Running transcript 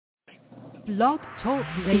Blog Talk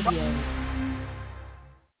Radio.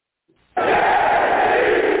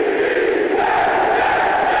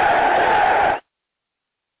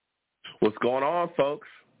 What's going on, folks?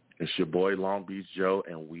 It's your boy Long Beach Joe,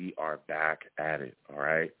 and we are back at it, all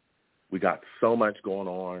right? We got so much going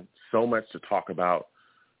on, so much to talk about.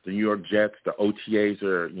 The New York Jets, the OTAs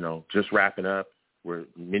are, just wrapping up. We're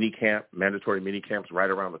mandatory mini camps right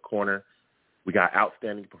around the corner. We got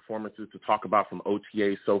outstanding performances to talk about from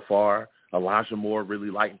OTAs so far. Elijah Moore really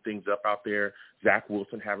lighting things up out there. Zach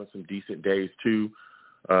Wilson having some decent days, too.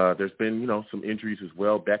 There's been, some injuries as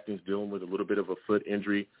well. Becton's dealing with a little bit of a foot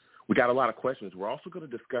injury. We got a lot of questions. We're also going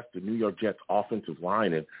to discuss the New York Jets offensive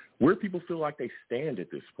line and where people feel like they stand at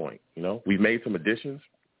this point. We've made some additions,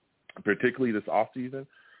 particularly this offseason.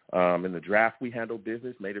 In the draft, we handled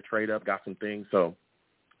business, made a trade up, got some things. So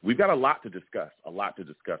we've got a lot to discuss.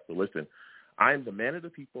 So listen, I am the man of the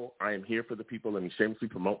people. I am here for the people. Let me shamelessly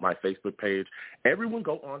promote my Facebook page. Everyone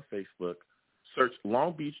go on Facebook. Search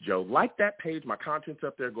Long Beach Joe. Like that page. My content's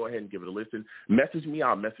up there. Go ahead and give it a listen. Message me.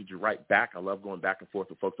 I'll message you right back. I love going back and forth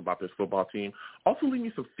with folks about this football team. Also, leave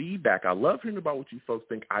me some feedback. I love hearing about what you folks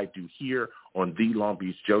think I do here on the Long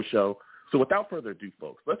Beach Joe Show. So without further ado,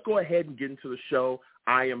 folks, let's go ahead and get into the show.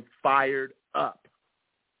 I am fired up.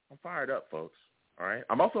 I'm fired up, folks. All right.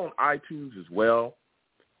 I'm also on iTunes as well.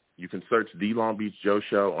 You can search The Long Beach Joe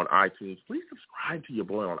Show on iTunes. Please subscribe to your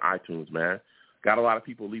boy on iTunes, man. Got a lot of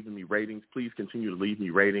people leaving me ratings. Please continue to leave me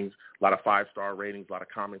ratings, a lot of 5-star ratings, a lot of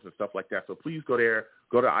comments and stuff like that. So please go there,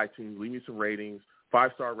 go to iTunes, leave me some ratings,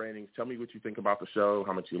 5-star ratings. Tell me what you think about the show,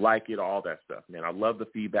 how much you like it, all that stuff, man. I love the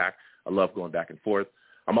feedback. I love going back and forth.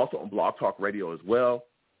 I'm also on Blog Talk Radio as well,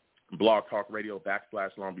 Blog Talk Radio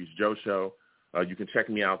 / Long Beach Joe Show. You can check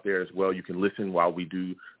me out there as well. You can listen while we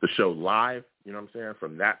do the show live,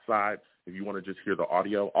 from that side if you want to just hear the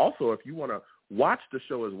audio. Also, if you want to watch the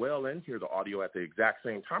show as well and hear the audio at the exact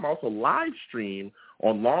same time. Also live stream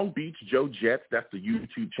on Long Beach Joe Jets. That's the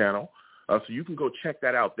YouTube channel. So you can go check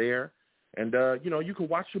that out there. And, you can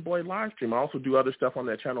watch your boy live stream. I also do other stuff on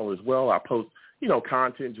that channel as well. I post,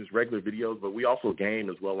 content, just regular videos, but we also game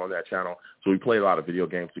as well on that channel. So we play a lot of video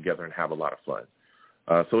games together and have a lot of fun.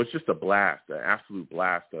 So it's just a blast, an absolute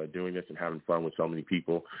blast doing this and having fun with so many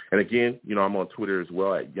people. And again, I'm on Twitter as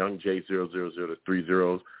well at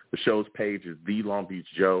YoungJ00030. The show's page is The Long Beach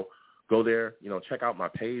Joe. Go there, check out my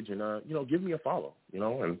page and, give me a follow,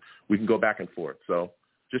 and we can go back and forth. So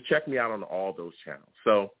just check me out on all those channels.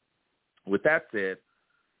 So with that said,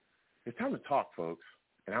 it's time to talk, folks.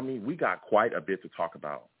 And, we got quite a bit to talk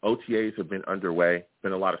about. OTAs have been underway,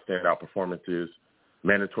 been a lot of standout performances,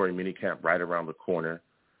 mandatory minicamp right around the corner.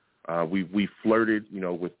 We flirted,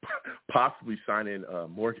 with possibly signing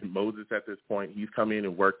Morgan Moses at this point. He's come in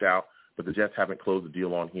and worked out, but the Jets haven't closed the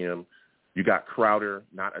deal on him. You got Crowder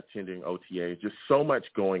not attending OTAs, just so much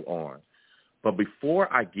going on. But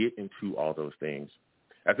before I get into all those things,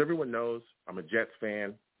 as everyone knows, I'm a Jets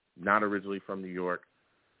fan, not originally from New York,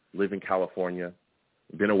 live in California,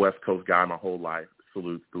 been a West Coast guy my whole life.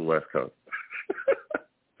 Salute to the West Coast.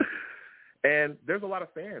 And there's a lot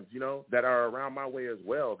of fans, that are around my way as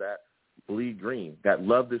well that bleed green, that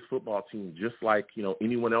love this football team just like,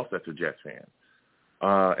 anyone else that's a Jets fan.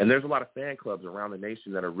 And there's a lot of fan clubs around the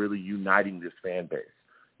nation that are really uniting this fan base.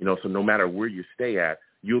 So no matter where you stay at,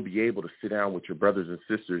 you'll be able to sit down with your brothers and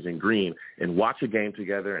sisters in green and watch a game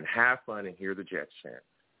together and have fun and hear the Jets chant.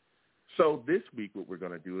 So this week what we're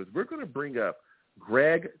going to do is we're going to bring up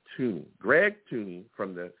Greg Tooney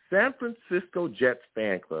from the San Francisco Jets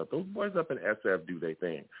fan club. Those boys up in SF do their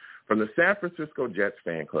thing. From the San Francisco Jets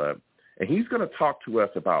fan club. And he's going to talk to us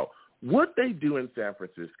about what they do in San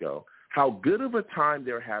Francisco, how good of a time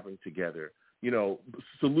they're having together,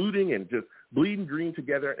 saluting and just bleeding green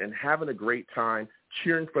together and having a great time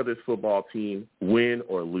cheering for this football team, win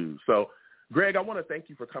or lose. So, Greg, I want to thank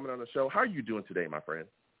you for coming on the show. How are you doing today, my friend?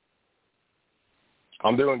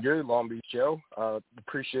 I'm doing good, Long Beach Joe.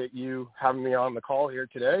 Appreciate you having me on the call here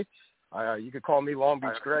today. You could call me Long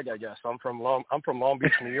Beach Greg, I guess. I'm from Long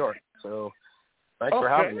Beach, New York. So thanks for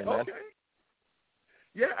having me, man. Okay.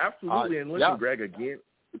 Yeah, absolutely. And listen, Greg, again,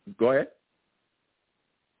 go ahead.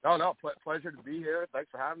 No, pleasure to be here. Thanks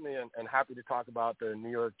for having me, and happy to talk about the New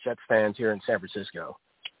York Jets fans here in San Francisco.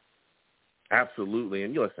 Absolutely.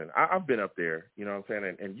 And listen, I've been up there, you know what I'm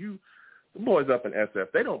saying, and you – the boys up in SF,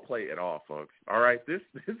 they don't play at all, folks. All right, this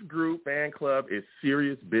group, fan club, is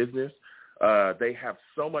serious business. They have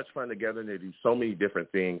so much fun together, and they do so many different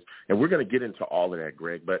things. And we're going to get into all of that,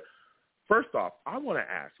 Greg. But first off, I want to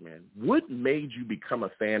ask, man, what made you become a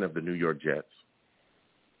fan of the New York Jets?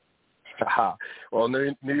 Well,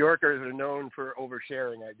 New Yorkers are known for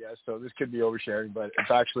oversharing, I guess, so this could be oversharing, but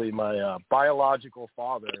it's actually my biological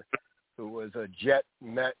father who was a Jet,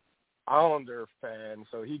 Met, Islander fan,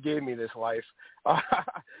 so he gave me this life. I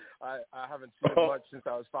haven't seen it much since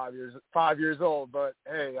I was 5 years old, but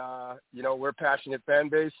hey, we're a passionate fan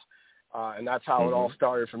base, and that's how it all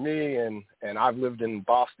started for me. And I've lived in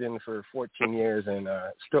Boston for 14 years, and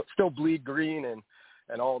still bleed green and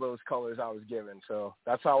all those colors I was given. So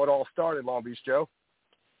that's how it all started, Long Beach Joe.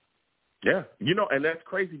 Yeah, and that's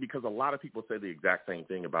crazy because a lot of people say the exact same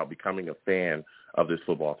thing about becoming a fan of this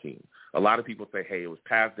football team. A lot of people say, hey, it was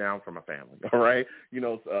passed down from a family, all right?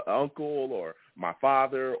 An uncle or my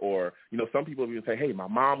father or, some people even say, hey, my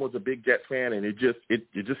mom was a big Jets fan and it just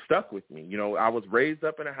stuck with me. I was raised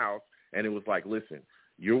up in a house and it was like, listen,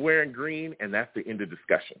 you're wearing green and that's the end of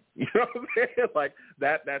discussion. You know what I'm saying? Like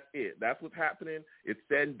that's it. That's what's happening. It's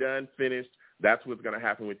said and done, finished. That's what's going to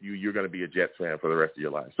happen with you. You're going to be a Jets fan for the rest of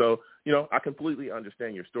your life. So, I completely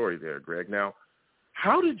understand your story there, Greg. Now,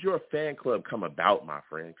 how did your fan club come about, my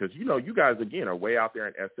friend? Because, you guys, again, are way out there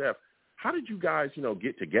in SF. How did you guys,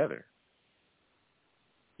 get together?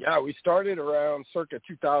 Yeah, we started around circa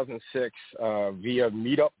 2006 via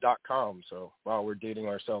meetup.com. So, wow, we're dating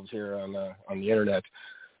ourselves here on the Internet.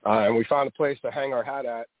 And we found a place to hang our hat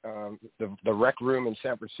at, the Rec Room in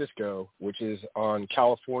San Francisco, which is on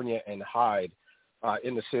California and Hyde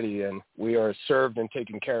in the city. And we are served and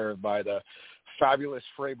taken care of by the fabulous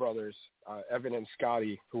Frey brothers, Evan and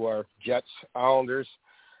Scotty, who are Jets, Islanders,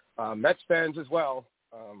 Mets fans as well.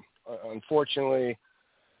 Unfortunately,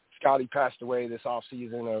 Scotty passed away this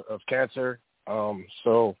offseason of cancer.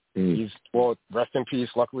 Rest in peace.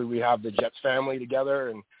 Luckily, we have the Jets family together,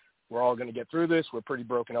 and we're all going to get through this. We're pretty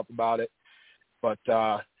broken up about it. But,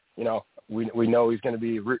 we know he's going to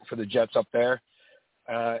be rooting for the Jets up there.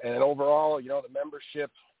 And overall, the membership,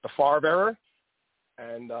 the Favre era.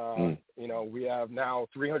 And, we have now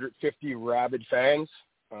 350 rabid fans.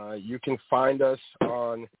 You can find us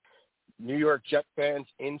on New York Jet Fans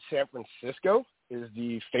in San Francisco is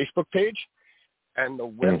the Facebook page. And the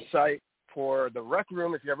website for the Rec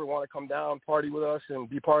Room, if you ever want to come down, party with us, and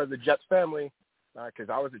be part of the Jets family, because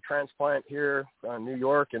I was a transplant here in New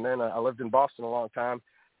York, and then I lived in Boston a long time.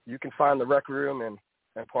 You can find the Rec Room and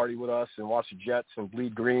party with us and watch the Jets and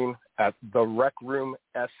bleed green at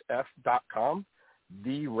therecroomsf.com,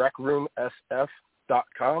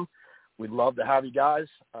 therecroomsf.com. We'd love to have you guys.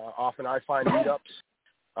 Often I find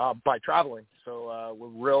meetups by traveling. So we're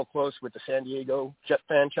real close with the San Diego Jet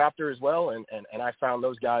fan chapter as well, and I found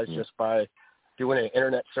those guys just by doing an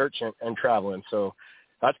internet search and traveling. So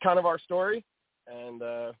that's kind of our story. And,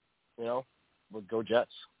 we'll go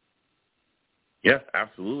Jets. Yeah,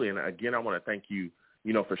 absolutely. And, again, I want to thank you,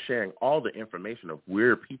 for sharing all the information of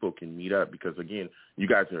where people can meet up because, again, you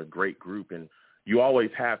guys are a great group. And you always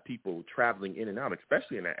have people traveling in and out,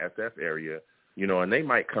 especially in that SF area, and they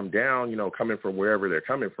might come down, coming from wherever they're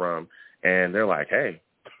coming from, and they're like, hey,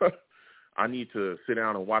 I need to sit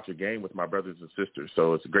down and watch a game with my brothers and sisters.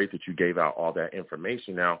 So it's great that you gave out all that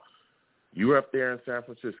information. Now, you were up there in San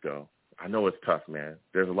Francisco. I know it's tough, man.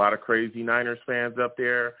 There's a lot of crazy Niners fans up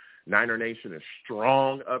there. Niner Nation is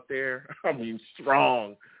strong up there. I mean,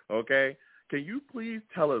 strong, okay? Can you please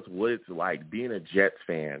tell us what it's like being a Jets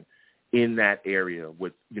fan in that area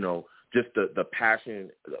with, just the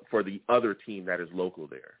passion for the other team that is local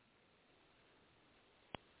there?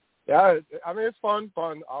 Yeah, I mean, it's fun.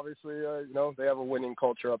 Obviously, they have a winning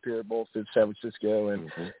culture up here, both in San Francisco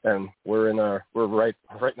and we're right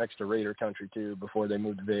next to Raider country too. Before they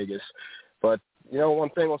moved to Vegas, but one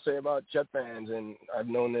thing I'll say about Jet fans, and I've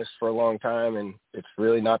known this for a long time, and it's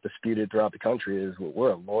really not disputed throughout the country, is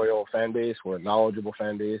we're a loyal fan base, we're a knowledgeable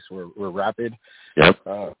fan base, we're rapid. Yep.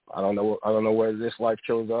 I don't know whether this life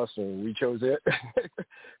chose us or we chose it,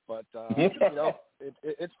 but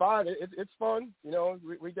it's fine. It's fun.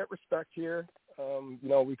 We get respect here.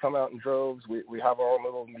 We come out in droves. We have our own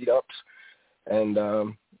little meetups, and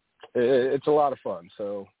it's a lot of fun.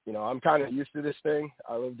 So, I'm kind of used to this thing.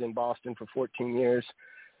 I lived in Boston for 14 years,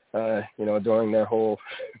 during their whole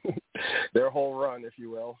run, if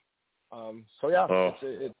you will.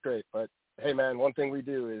 It's great. But hey, man, one thing we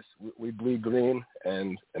do is we bleed green,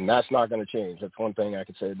 and that's not going to change. That's one thing I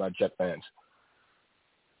could say about Jet fans.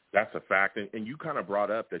 That's a fact. And you kind of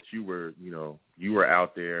brought up that you were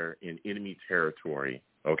out there in enemy territory,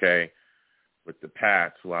 okay, with the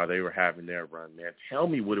Pats while they were having their run, man. Tell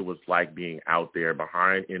me what it was like being out there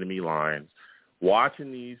behind enemy lines,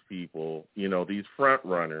 watching these people, these front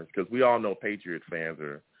runners, because we all know Patriots fans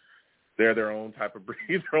they're their own type of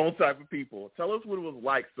breed, their own type of people. Tell us what it was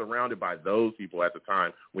like surrounded by those people at the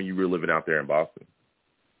time when you were living out there in Boston.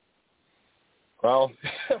 Well,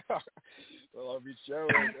 Long Beach Joe,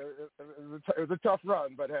 it was a tough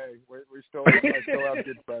run, but hey, I still have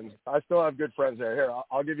good friends. I still have good friends there. Here,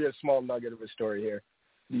 I'll give you a small nugget of a story here.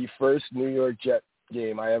 The first New York Jet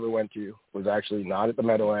game I ever went to was actually not at the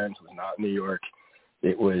Meadowlands. It was not in New York.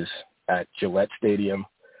 It was at Gillette Stadium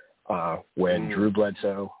when Drew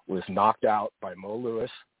Bledsoe was knocked out by Mo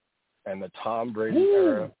Lewis and the Tom Brady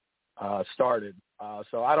era started.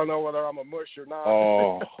 So I don't know whether I'm a mush or not.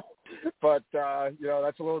 Oh. But,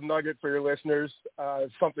 that's a little nugget for your listeners.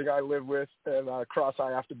 It's something I live with and cross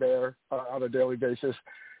I have to bear on a daily basis.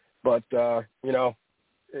 But,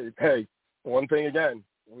 hey, one thing again,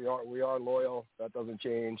 we are loyal. That doesn't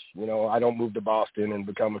change. I don't move to Boston and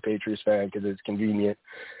become a Patriots fan because it's convenient,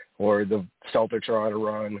 or the Celtics are on a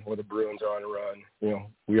run, or the Bruins are on a run.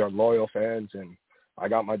 We are loyal fans, and I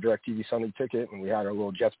got my DirecTV Sunday ticket, and we had our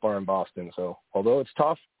little Jets bar in Boston. So although it's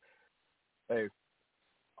tough, hey,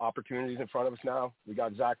 opportunities in front of us now. We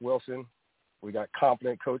got Zach Wilson. We got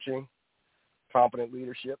competent coaching, competent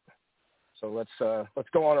leadership. So let's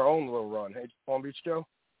go on our own little run. Hey, Long Beach Joe?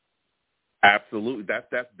 Absolutely.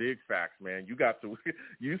 That's big facts, man.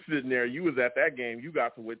 You sitting there, you was at that game, you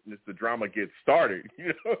got to witness the drama get started.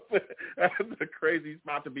 That's a crazy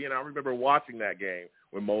spot to be in. I remember watching that game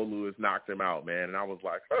when Mo Lewis knocked him out, man, and I was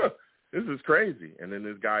like, this is crazy. And then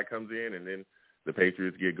this guy comes in, and then the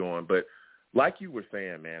Patriots get going. But like you were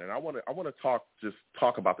saying, man, and I want to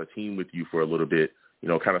talk about the team with you for a little bit,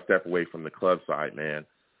 kind of step away from the club side, man.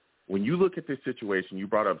 When you look at this situation, you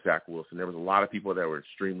brought up Zach Wilson. There was a lot of people that were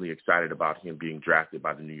extremely excited about him being drafted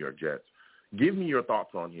by the New York Jets. Give me your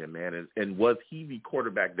thoughts on him, man, and was he the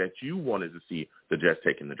quarterback that you wanted to see the Jets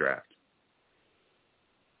take in the draft?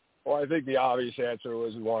 Well, I think the obvious answer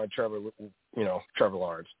was we wanted Trevor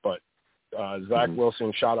Lawrence, but Zach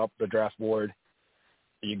Wilson shot up the draft board.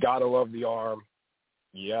 You got to love the arm.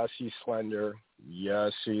 Yes, he's slender.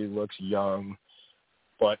 Yes, he looks young.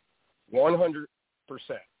 But 100%,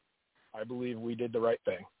 I believe we did the right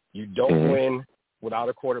thing. You don't win without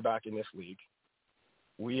a quarterback in this league.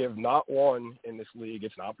 We have not won in this league.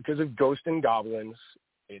 It's not because of ghosts and goblins.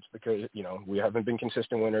 It's because, we haven't been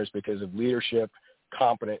consistent winners because of leadership,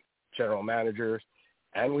 competent general managers,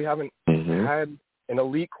 and we haven't had an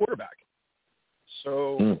elite quarterback.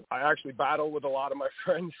 So I actually battle with a lot of my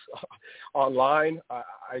friends online.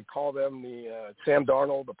 I call them the Sam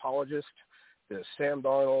Darnold apologist, the Sam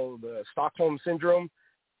Darnold, the Stockholm Syndrome.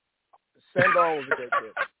 Sam Darnold was a great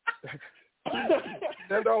kid.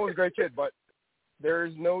 Sam Darnold was a great kid, but there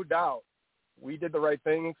is no doubt we did the right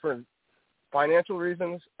thing for financial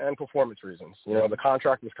reasons and performance reasons. The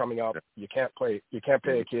contract was coming up. You can't pay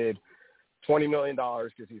a kid $20 million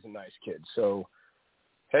because he's a nice kid. So,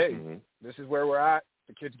 hey, this is where we're at.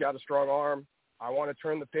 The kid's got a strong arm. I want to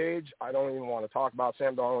turn the page. I don't even want to talk about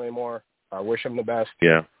Sam Darnold anymore. I wish him the best.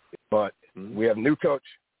 Yeah. But we have a new coach.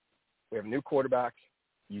 We have a new quarterback.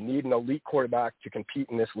 You need an elite quarterback to compete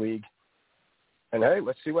in this league. And hey,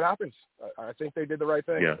 let's see what happens. I think they did the right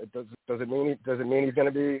thing. Yeah. Does it mean he's going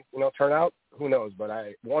to be, turn out? Who knows? But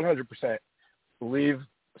I 100% believe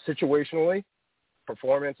situationally,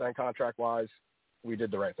 performance and contract wise, we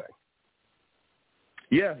did the right thing.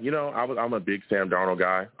 Yeah, I'm a big Sam Darnold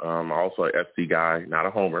guy. Also an SC guy, not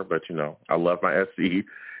a homer, but I love my SC.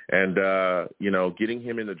 And getting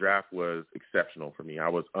him in the draft was exceptional for me. I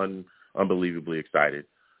was unbelievably excited.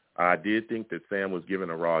 I did think that Sam was given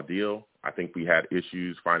a raw deal. I think we had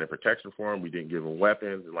issues finding protection for him. We didn't give him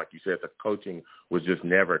weapons. And like you said, the coaching was just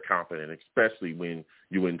never competent, especially when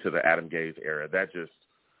you went into the Adam Gase era. That just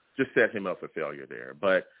set him up for failure there.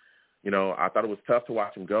 But, I thought it was tough to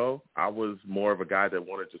watch him go. I was more of a guy that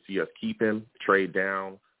wanted to see us keep him, trade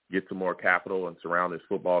down, get some more capital, and surround his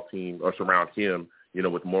football team, or surround him,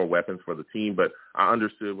 with more weapons for the team. But I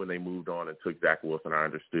understood when they moved on and took Zach Wilson. I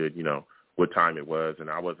understood, what time it was, and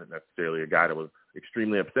I wasn't necessarily a guy that was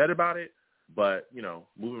extremely upset about it. But,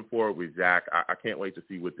 moving forward with Zach, I can't wait to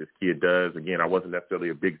see what this kid does. Again, I wasn't necessarily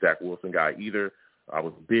a big Zach Wilson guy either. I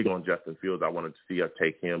was big on Justin Fields. I wanted to see us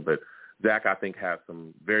take him. But Zach, I think, has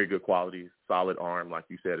some very good qualities, solid arm, like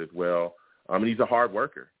you said, as well. And he's a hard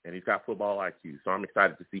worker, and he's got football IQ. So I'm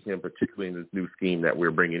excited to see him, particularly in this new scheme that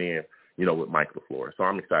we're bringing in, with Mike LaFleur. So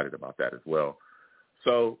I'm excited about that as well.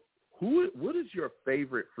 So what is your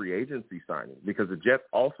favorite free agency signing? Because the Jets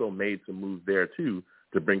also made some moves there, too,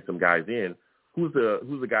 to bring some guys in. Who's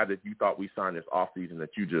the guy that you thought we signed this offseason that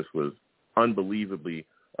you just was unbelievably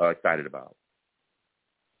excited about?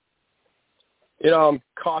 I'm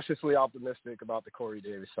cautiously optimistic about the Corey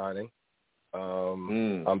Davis signing.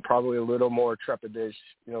 I'm probably a little more trepidation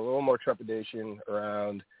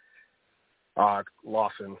around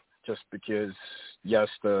Lawson, just because, yes,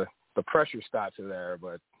 the the pressure stats are there,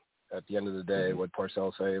 but at the end of the day, what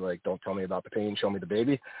Parcells say, like, don't tell me about the pain, show me the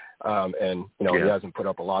baby. And he hasn't put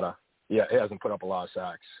up a lot of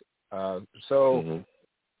sacks.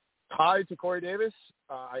 Tied to Corey Davis.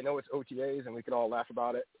 I know it's OTAs, and we can all laugh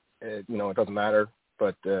about it. It doesn't matter.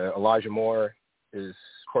 But Elijah Moore is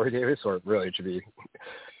Corey Davis, or really it should be,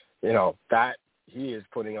 that he is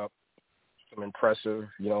putting up some impressive,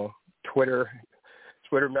 Twitter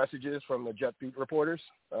messages from the Jet beat reporters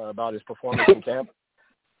about his performance in camp.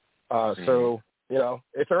 So,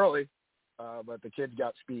 it's early, but the kid's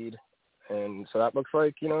got speed. And so that looks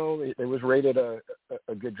like, it was rated a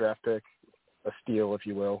good draft pick, a steal, if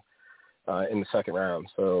you will, in the second round.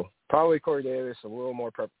 So probably Corey Davis, a little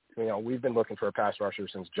more prep. We've been looking for a pass rusher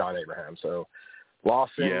since John Abraham. So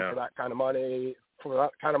Lawson, for that kind of money, I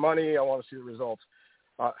want to see the results.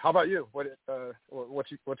 How about you?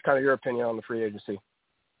 What's kind of your opinion on the free agency?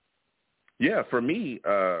 Yeah, for me,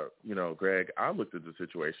 Greg, I looked at the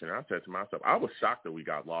situation and I said to myself, I was shocked that we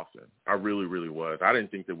got Lawson. I really, really was. I didn't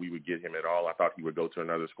think that we would get him at all. I thought he would go to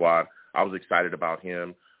another squad. I was excited about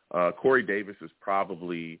him. Corey Davis is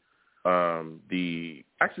probably I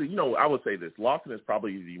would say this. Lawson is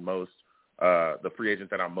probably the free agent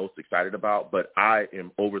that I'm most excited about, but I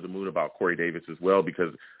am over the moon about Corey Davis as well,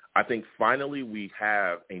 because I think finally we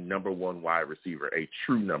have a number one wide receiver, a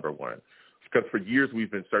true number one. Because for years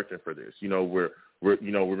we've been searching for this.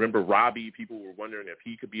 Remember Robbie? People were wondering if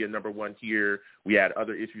he could be a number one here. We had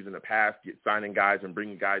other issues in the past, signing guys and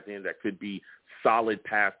bringing guys in that could be solid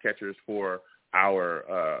pass catchers for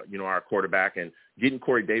our quarterback, and getting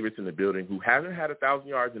Corey Davis in the building, who hasn't had 1,000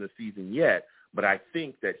 yards in a season yet. But I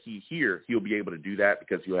think that he'll be able to do that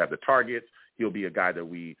because he'll have the targets. He'll be a guy that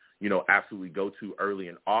we, absolutely go to early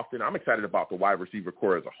and often. I'm excited about the wide receiver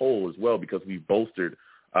core as a whole as well, because we've bolstered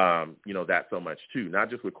that so much too, not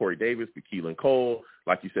just with Corey Davis, but Keelan Cole,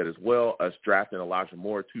 like you said as well, us drafting Elijah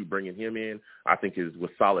Moore too, bringing him in, I think is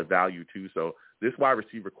with solid value too. So this wide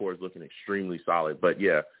receiver core is looking extremely solid. But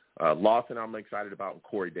yeah, Lawson I'm excited about, and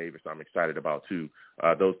Corey Davis I'm excited about too.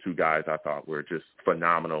 Those two guys I thought were just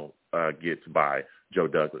phenomenal gets by Joe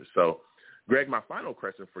Douglas. So Greg, my final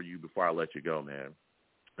question for you before I let you go, man.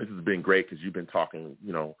 This has been great because you've been talking,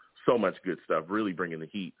 so much good stuff, really bringing the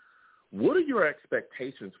heat. What are your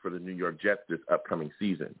expectations for the New York Jets this upcoming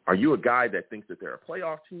season? Are you a guy that thinks that they're a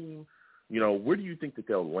playoff team? Where do you think that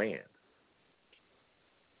they'll land?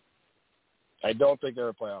 I don't think they're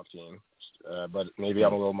a playoff team, but maybe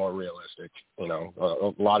I'm a little more realistic. A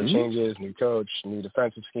lot of changes, new coach, new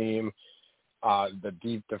defensive scheme. The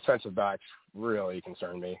deep defensive backs really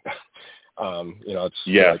concern me.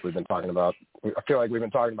 Like we've been talking about. I feel like we've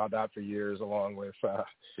been talking about that for years, along with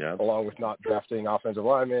not drafting offensive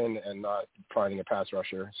linemen and not finding a pass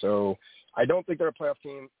rusher. So I don't think they're a playoff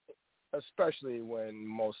team, especially when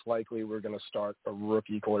most likely we're going to start a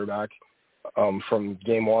rookie quarterback from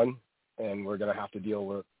game one, and we're going to have to deal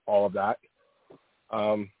with all of that.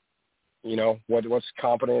 What's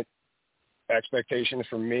competent expectations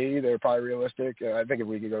for me? They're probably realistic. I think if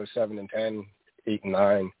we could go 7-10,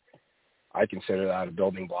 8-9. I consider that a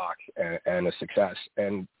building block and a success.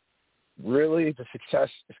 And really, the success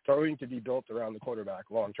is going to be built around the quarterback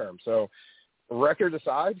long term. So, record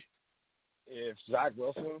aside, if Zach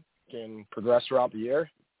Wilson can progress throughout the year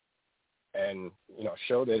and,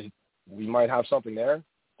 show that we might have something there,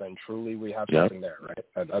 then truly we have something there,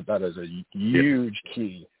 right? That is a huge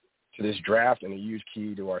key to this draft and a huge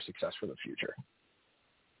key to our success for the future.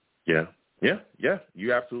 Yeah.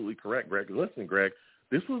 You're absolutely correct, Greg. Listen, Greg,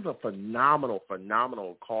 this was a phenomenal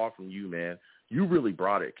call from you, man. You really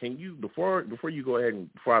brought it. Can you, before you go ahead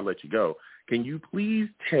and before I let you go, can you please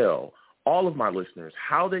tell all of my listeners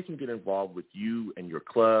how they can get involved with you and your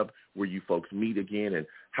club, where you folks meet again, and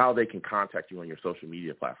how they can contact you on your social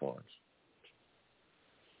media platforms?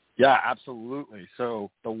 Yeah, absolutely.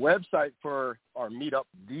 So the website for our meetup,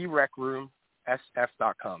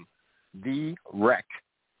 therecroomsf.com. The Rec,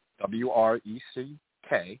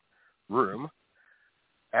 WRECK, room,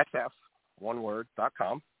 SF, one word,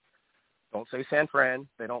 .com. Don't say San Fran.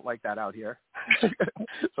 They don't like that out here.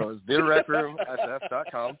 So it's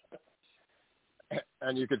therecroomsf.com.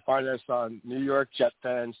 And you can find us on New York Jet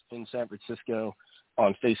Fans in San Francisco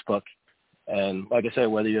on Facebook. And like I said,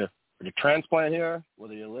 whether you're a transplant here,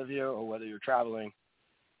 whether you live here, or whether you're traveling,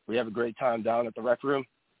 we have a great time down at the Rec Room.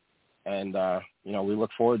 And, we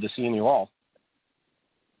look forward to seeing you all.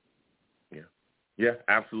 Yeah,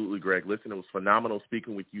 absolutely, Greg. Listen, it was phenomenal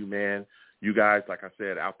speaking with you, man. You guys, like I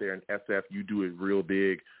said, out there in SF, you do it real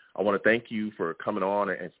big. I want to thank you for coming on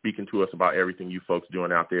and speaking to us about everything you folks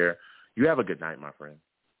doing out there. You have a good night, my friend.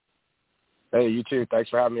 Hey, you too. Thanks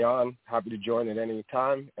for having me on. Happy to join at any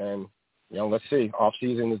time. And, let's see. Off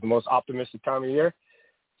season is the most optimistic time of year.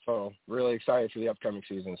 So really excited for the upcoming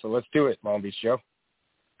season. So let's do it, Long Beach Joe.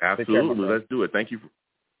 Absolutely. Let's do it. Thank you.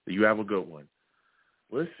 You have a good one.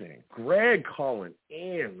 Listen, Greg calling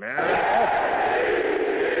in, man.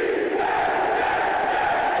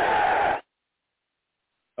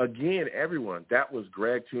 Again, everyone, that was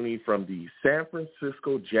Greg Tooney from the San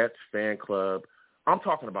Francisco Jets fan club. I'm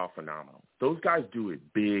talking about phenomenal. Those guys do it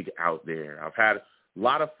big out there. I've had a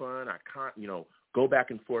lot of fun. I can't, go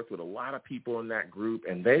back and forth with a lot of people in that group,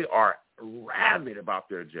 and they are rabid about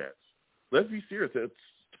their Jets. Let's be serious. There's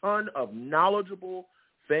a ton of knowledgeable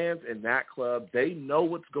fans in that club. They know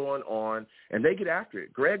what's going on, and they get after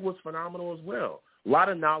it. Greg was phenomenal as well. A lot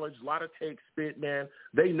of knowledge, a lot of take, spit, man.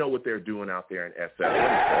 They know what they're doing out there in SF. Let me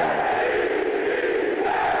tell you.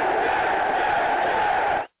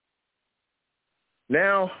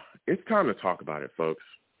 Now, it's time to talk about it, folks.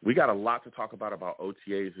 We got a lot to talk about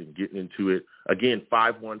OTAs and getting into it. Again,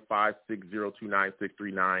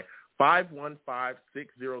 515-602-9639.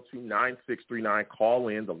 515-602-9639. Call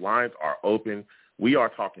in. The lines are open. We are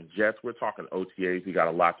talking Jets. We're talking OTAs. We got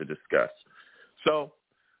a lot to discuss. So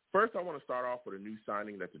first, I want to start off with a new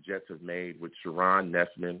signing that the Jets have made with Sherrod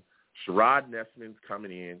Nessman. Sherrod Nessman's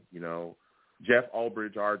coming in. Jeff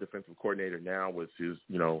Ulbrich, our defensive coordinator now, was his,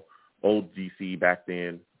 old DC back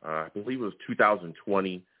then. I believe it was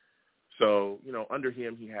 2020. So, under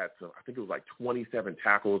him, he had I think it was like 27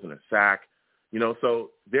 tackles and a sack. So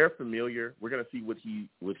they're familiar. We're going to see what he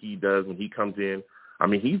does when he comes in. I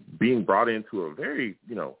mean, he's being brought into a very,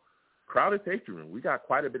 crowded safety room. We got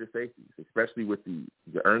quite a bit of safeties, especially with the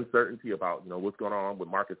uncertainty about, what's going on with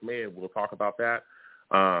Marcus May. We'll talk about that.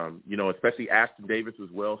 Especially Ashton Davis as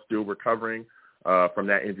well, still recovering from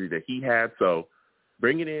that injury that he had. So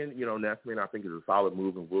bringing in, Nessman, I think is a solid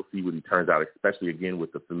move, and we'll see what he turns out, especially, again,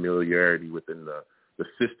 with the familiarity within the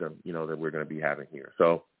system, that we're going to be having here.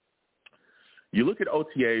 So you look at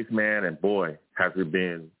OTAs, man, and boy, has there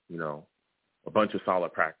been, a bunch of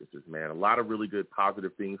solid practices, man. A lot of really good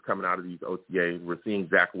positive things coming out of these OTAs. We're seeing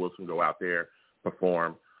Zach Wilson go out there,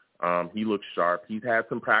 perform. He looks sharp. He's had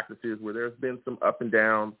some practices where there's been some up and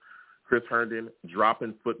downs. Chris Herndon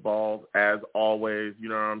dropping footballs as always, you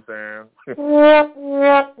know what I'm saying?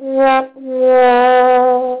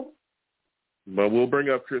 But we'll bring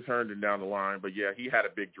up Chris Herndon down the line. But, yeah, he had a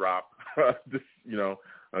big drop, a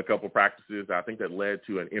couple practices. I think that led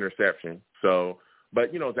to an interception. So,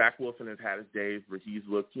 but, Zach Wilson has had his days where he's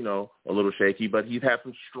looked, a little shaky, but he's had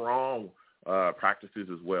some strong practices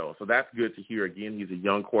as well. So that's good to hear. Again, he's a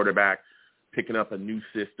young quarterback picking up a new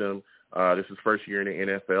system. This is his first year in the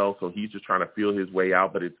NFL, so he's just trying to feel his way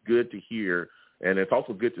out. But it's good to hear, and it's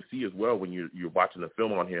also good to see as well when you're watching the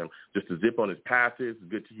film on him, just to zip on his passes. It's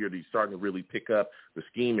good to hear that he's starting to really pick up the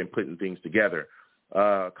scheme and putting things together.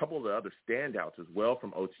 A couple of the other standouts as well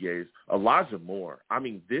from OTAs, Elijah Moore. I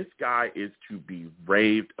mean, this guy is to be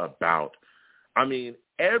raved about. I mean,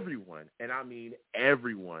 everyone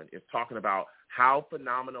is talking about how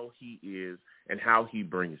phenomenal he is and how he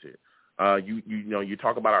brings it. You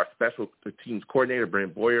talk about our special teams coordinator,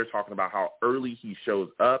 Brent Boyer, talking about how early he shows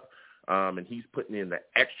up, and he's putting in the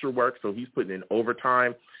extra work, so he's putting in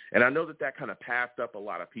overtime. And I know that kind of passed up a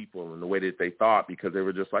lot of people in the way that they thought, because they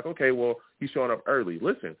were just like, okay, well, he's showing up early.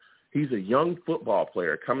 Listen, he's a young football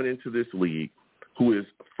player coming into this league who is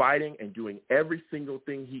fighting and doing every single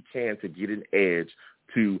thing he can to get an edge,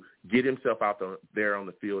 to get himself out there on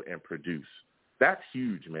the field and produce. That's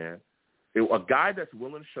huge, man. A guy that's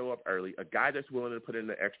willing to show up early, a guy that's willing to put in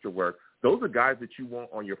the extra work, those are guys that you want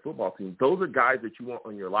on your football team. Those are guys that you want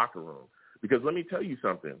on your locker room. Because let me tell you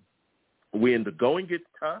something. When the going gets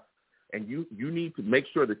tough and you need to make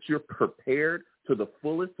sure that you're prepared to the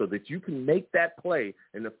fullest so that you can make that play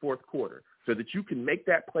in the fourth quarter, so that you can make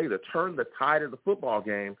that play to turn the tide of the football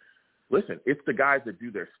game, listen, it's the guys that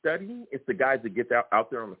do their studying. It's the guys that get out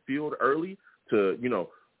there on the field early to,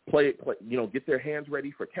 play, get their hands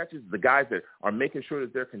ready for catches. The guys that are making sure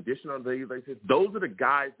that they're conditioned on a daily basis. Those are the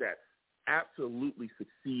guys that absolutely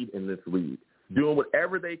succeed in this league, doing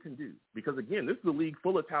whatever they can do. Because, again, this is a league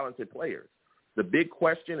full of talented players. The big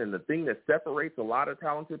question and the thing that separates a lot of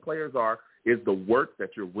talented players is the work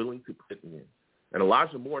that you're willing to put in. And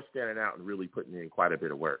Elijah Moore standing out and really putting in quite a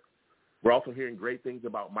bit of work. We're also hearing great things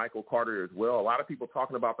about Michael Carter as well. A lot of people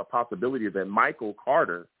talking about the possibility that Michael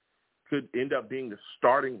Carter could end up being the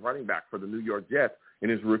starting running back for the New York Jets in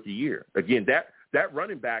his rookie year. Again, that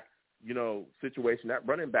running back, situation, that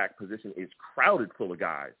running back position is crowded full of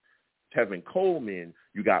guys. Tevin Coleman,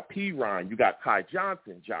 you got P. Ryan, you got Ty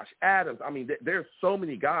Johnson, Josh Adams. I mean, there's so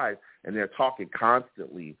many guys, and they're talking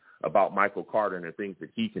constantly about Michael Carter and the things that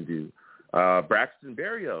he can do. Braxton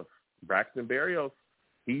Berrios,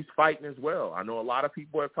 he's fighting as well. I know a lot of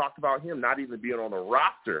people have talked about him not even being on the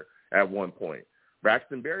roster at one point.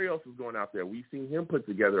 Braxton Berrios is going out there. We've seen him put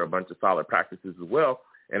together a bunch of solid practices as well.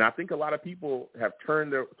 And I think a lot of people have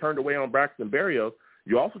turned away on Braxton Berrios.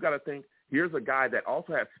 You also got to think, here's a guy that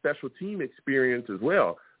also has special team experience as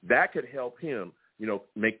well. That could help him,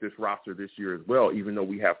 make this roster this year as well, even though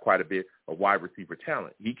we have quite a bit of wide receiver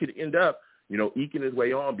talent. He could end up, eking his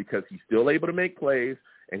way on because he's still able to make plays,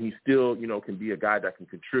 and he still, can be a guy that can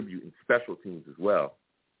contribute in special teams as well.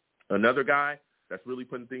 Another guy that's really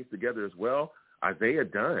putting things together as well, Isaiah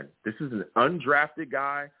Dunn. This is an undrafted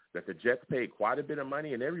guy that the Jets paid quite a bit of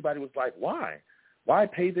money, and everybody was like, why? Why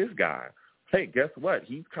pay this guy? Hey, guess what?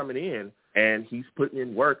 He's coming in, and he's putting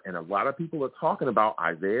in work, and a lot of people are talking about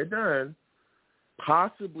Isaiah Dunn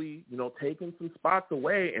possibly, taking some spots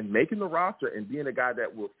away and making the roster and being a guy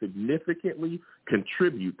that will significantly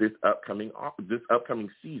contribute this upcoming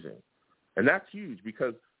season. And that's huge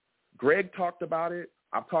because Greg talked about it.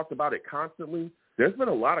 I've talked about it constantly. There's been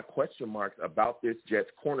a lot of question marks about this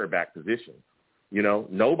Jets cornerback position.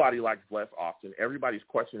 Nobody likes Bless Austin. Everybody's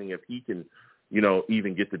questioning if he can,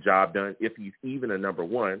 even get the job done, if he's even a number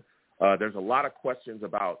one. There's a lot of questions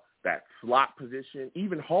about that slot position,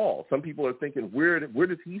 even Hall. Some people are thinking, where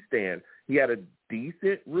does he stand? He had a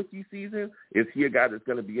decent rookie season. Is he a guy that's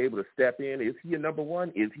going to be able to step in? Is he a number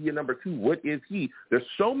one? Is he a number two? What is he? There's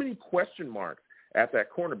so many question marks at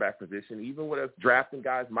that cornerback position, even with us drafting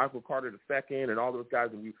guys, Michael Carter II and all those guys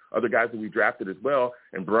and other guys that we drafted as well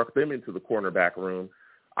and brought them into the cornerback room.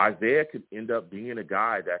 Isaiah could end up being a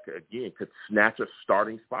guy that could snatch a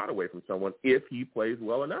starting spot away from someone if he plays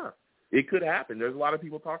well enough. It could happen. There's a lot of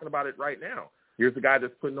people talking about it right now. Here's a guy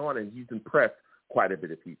that's putting on, and he's impressed quite a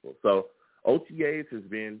bit of people. So OTAs has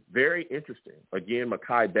been very interesting. Again,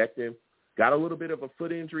 Mekhi Becton got a little bit of a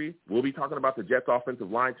foot injury. We'll be talking about the Jets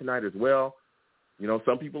offensive line tonight as well.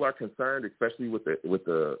 Some people are concerned, especially with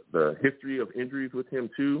the history of injuries with him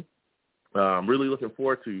too. I'm really looking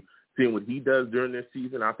forward to seeing what he does during this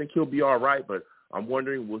season. I think he'll be all right, but I'm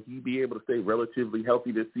wondering, will he be able to stay relatively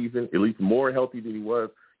healthy this season, at least more healthy than he was,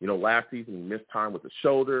 last season. He missed time with the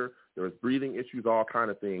shoulder. There was breathing issues, all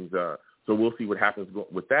kind of things. So we'll see what happens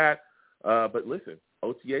with that. But listen,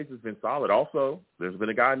 OTAs has been solid. Also, there's been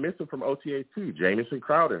a guy missing from OTAs too, Jamison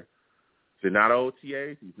Crowder. He's not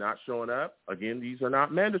OTAs. He's not showing up. Again, these are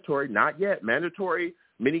not mandatory, not yet. Mandatory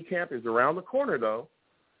minicamp is around the corner, though.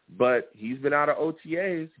 But he's been out of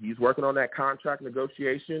OTAs. He's working on that contract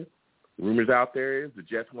negotiation. The rumors out there is the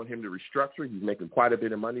Jets want him to restructure. He's making quite a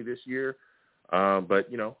bit of money this year. But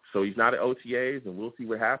so he's not at OTAs, and we'll see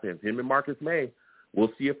what happens. Him and Marcus May,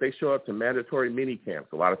 we'll see if they show up to mandatory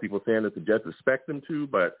minicamps. A lot of people saying that the Jets expect them to,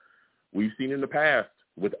 but we've seen in the past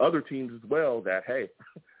with other teams as well that, hey,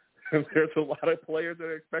 there's a lot of players that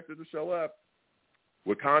are expected to show up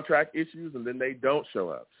with contract issues, and then they don't show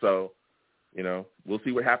up. So, we'll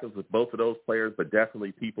see what happens with both of those players, but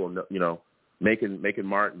definitely people, making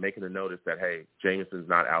a notice that, hey, Jamison's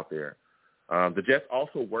not out there. The Jets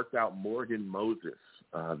also worked out Morgan Moses.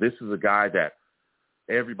 This is a guy that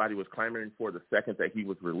everybody was clamoring for the second that he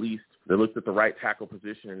was released. They looked at the right tackle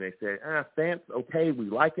position, and they said, Fant's okay, we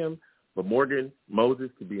like him, but Morgan Moses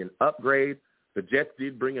could be an upgrade. The Jets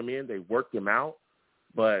did bring him in. They worked him out,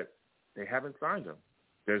 but they haven't signed him.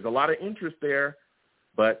 There's a lot of interest there,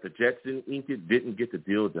 but the Jets didn't get the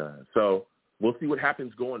deal done. So we'll see what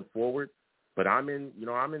happens going forward. But I'm in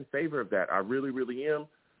favor of that. I really, really am.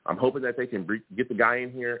 I'm hoping that they can get the guy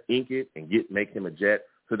in here, ink it, and make him a Jet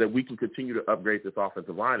so that we can continue to upgrade this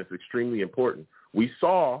offensive line. It's extremely important. We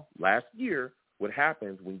saw last year what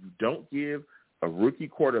happens when you don't give a rookie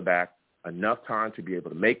quarterback enough time to be able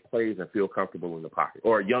to make plays and feel comfortable in the pocket,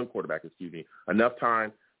 or a young quarterback, enough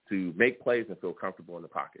time to make plays and feel comfortable in the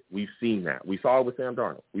pocket. We've seen that. We saw it with Sam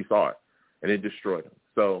Darnold. We saw it, and it destroyed him.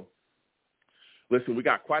 So, listen, we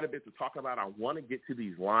got quite a bit to talk about. I want to get to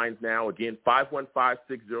these lines now. Again,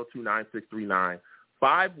 515-602-9639.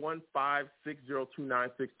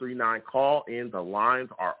 515-602-9639. Call in. The lines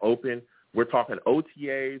are open. We're talking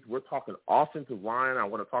OTAs. We're talking offensive line. I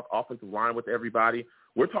want to talk offensive line with everybody.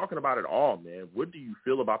 We're talking about it all, man. What do you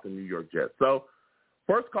feel about the New York Jets? So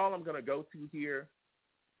first call I'm going to go to here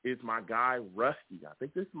is my guy, Rusty. I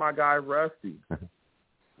think this is my guy, Rusty.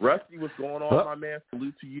 Rusty, what's going on, my man?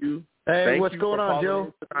 Salute to you. Hey, what's going on,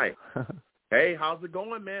 Joe? Tonight. Hey, how's it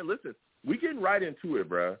going, man? Listen, we getting right into it,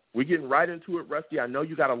 bro. We getting right into it, Rusty. I know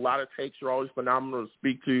you got a lot of takes. You're always phenomenal to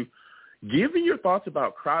speak to. Give me your thoughts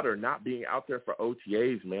about Crowder not being out there for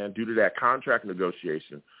OTAs, man, due to that contract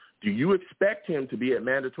negotiation. Do you expect him to be at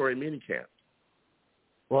mandatory minicamp?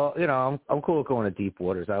 Well, I'm cool with going to deep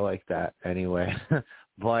waters. I like that anyway.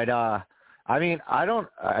 But, I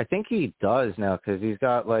think he does now because he's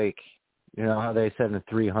got, like, how they said in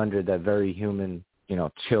 300, that very human,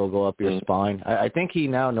 chill go up your spine. I think he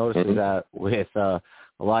now notices that with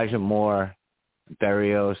Elijah Moore,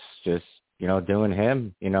 Berrios, just, doing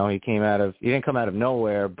him. He didn't come out of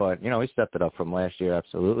nowhere, but, he stepped it up from last year,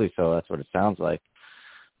 absolutely. So that's what it sounds like.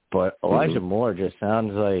 But Elijah Moore just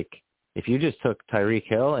sounds like if you just took Tyreek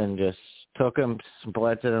Hill and just took him,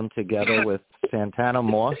 splatted them together with Santana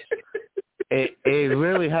Moss, it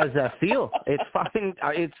really has that feel. It's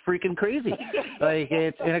freaking crazy. Like,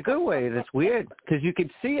 it's in a good way. It's weird because you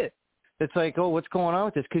could see it. It's like, oh, what's going on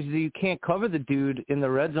with this? Because you can't cover the dude in the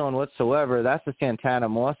red zone whatsoever. That's the Santana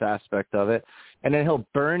Moss aspect of it. And then he'll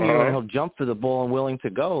burn you and he'll jump for the ball and willing to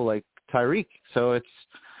go like Tyreek. So it's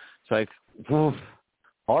like, oof,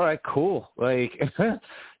 all right, cool. Like,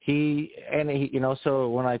 he, so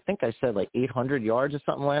when I think I said like 800 yards or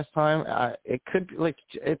something last time, it could be like,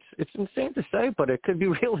 it's insane to say, but it could be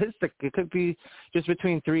realistic. It could be just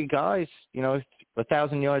between three guys,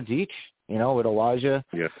 1,000 yards each, with Elijah.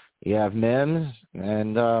 Yeah. You have Mims,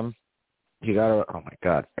 and you got oh my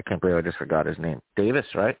God, I can't believe I just forgot his name. Davis,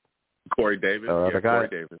 right? Corey Davis. Corey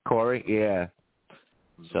Davis. Corey, yeah.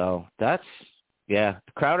 So that's,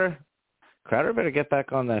 Crowder better get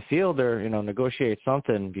back on that field or, negotiate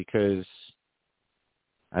something because,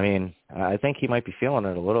 I think he might be feeling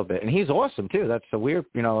it a little bit. And he's awesome, too. That's the weird,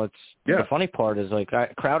 the funny part is, like,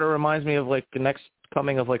 Crowder reminds me of, like, the next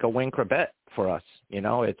coming of, like, a Wayne Corbett for us.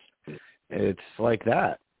 It's like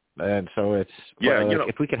that. And so it's,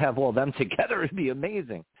 if we could have all them together, it'd be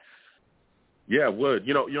amazing. Yeah, it would.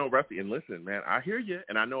 Rusty, and listen, man, I hear you,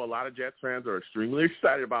 and I know a lot of Jets fans are extremely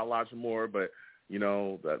excited about Elijah Moore, but,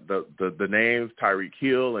 the names, Tyreek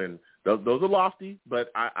Hill, and those are lofty,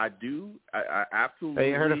 but I absolutely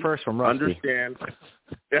you heard it first from Rusty. Understand.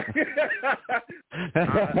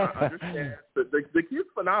 I understand. The kid's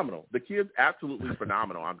phenomenal. The kid's absolutely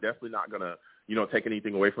phenomenal. I'm definitely not going to, take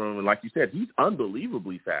anything away from him. And like you said, he's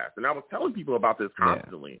unbelievably fast. And I was telling people about this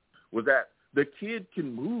constantly, was that the kid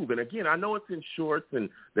can move. And, again, I know it's in shorts and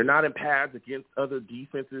they're not in pads against other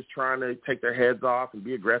defenses trying to take their heads off and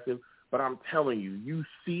be aggressive. But I'm telling you, you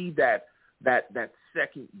see that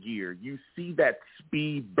second gear. You see that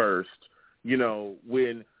speed burst,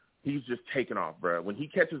 when he's just taking off, bro. When he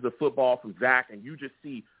catches the football from Zach and you just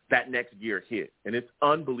see that next gear hit. And it's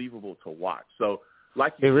unbelievable to watch. So,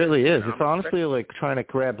 like you it really said, is. It's honestly like trying to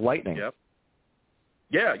grab lightning. Yep.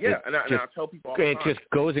 Yeah. And I tell people all the time. It just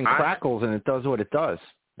goes and crackles and it does what it does,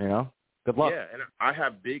 Good luck. Yeah, and I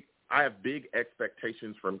have big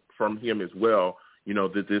expectations from him as well.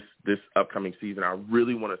 This upcoming season, I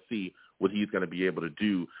really want to see what he's going to be able to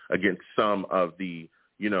do against some of the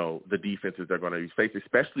defenses they're going to face,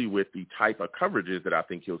 especially with the type of coverages that I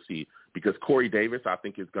think he'll see. Because Corey Davis, I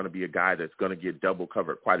think, is going to be a guy that's going to get double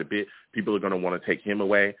covered quite a bit. People are going to want to take him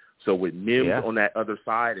away. So with Mims on that other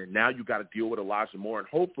side, and now you got to deal with Elijah Moore, and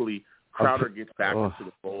hopefully Crowder gets back into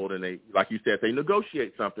the fold, and they, like you said, they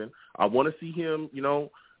negotiate something. I want to see him,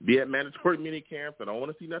 be at mandatory mini camps. I don't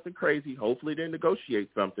want to see nothing crazy. Hopefully they negotiate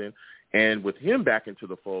something. And with him back into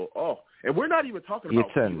the fold, and we're not even talking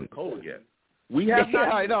about Cole yet. We have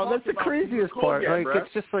I know. That's the craziest part. Yet, like,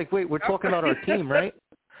 it's just like, wait, we're talking about our team, right?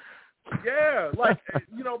 Yeah, like,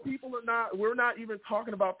 people are not – we're not even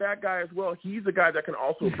talking about that guy as well. He's a guy that can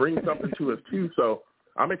also bring something to us too. So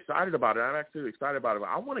I'm excited about it. I'm actually excited about it.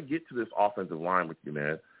 I want to get to this offensive line with you,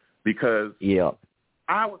 man, because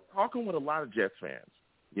I was talking with a lot of Jets fans,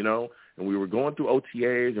 and we were going through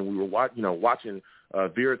OTAs and we were watching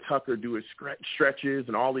Vera Tucker do his stretches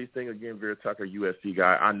and all these things. Again, Vera Tucker, USC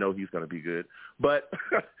guy. I know he's going to be good. But,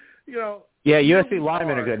 Yeah, USC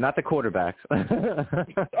linemen are good, not the quarterbacks.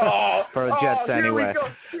 For a Jets anyway.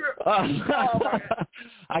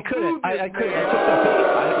 I couldn't. I took that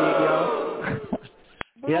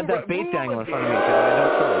bait. You had that bait dangle in front of me, Joe.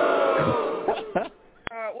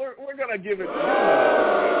 I know. We're going to give it to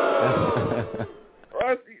you.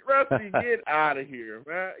 Rusty, get out of here,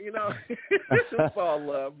 man. It's all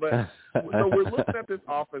love. But so we're looking at this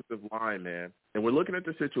offensive line, man, and we're looking at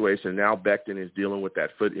the situation. Now Becton is dealing with that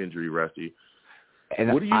foot injury, Rusty.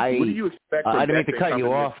 And what do you expect? I didn't mean to cut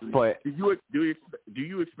you off, but do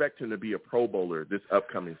you expect him to be a Pro Bowler this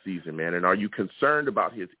upcoming season, man? And are you concerned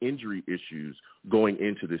about his injury issues going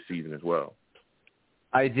into this season as well?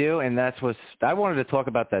 I do, and I wanted to talk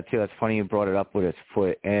about that too. That's funny you brought it up with his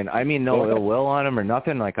foot, and I mean no ill will on him or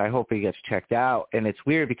nothing. Like, I hope he gets checked out. And it's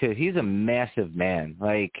weird because he's a massive man.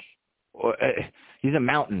 Like, he's a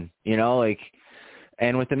mountain,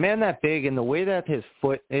 And with a man that big and the way that his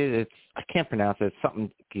foot is, I can't pronounce it. It's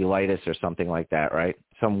something gelitis or something like that, right?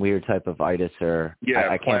 Some weird type of itis or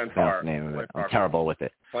I can't pronounce the name of it. I'm terrible with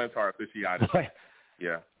it. Plantar fasciitis.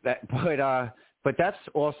 Yeah. But that's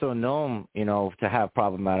also known, to have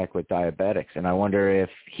problematic with diabetics. And I wonder if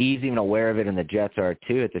he's even aware of it and the Jets are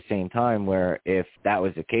too at the same time, where if that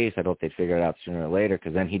was the case, I hope they'd figure it out sooner or later,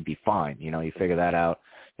 because then he'd be fine. You figure that out.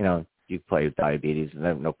 You play with diabetes,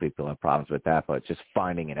 and no people have problems with that, but it's just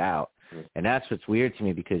finding it out. And that's what's weird to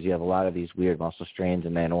me, because you have a lot of these weird muscle strains,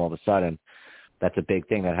 and then all of a sudden that's a big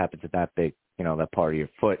thing that happens at that big, that part of your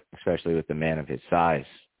foot, especially with a man of his size,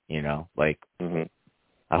 I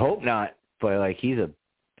hope not. But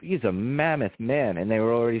he's a mammoth man, and they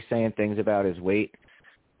were already saying things about his weight.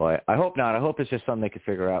 But I hope not. I hope it's just something they could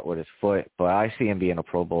figure out with his foot. But I see him being a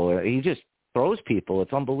Pro Bowler. He just throws people.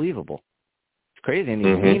 It's unbelievable. It's crazy, and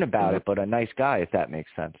he's mean about it, but a nice guy, if that makes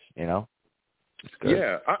sense. It's good.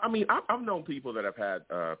 Yeah, I mean, I've known people that have had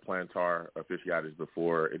plantar fasciitis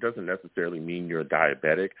before. It doesn't necessarily mean you're a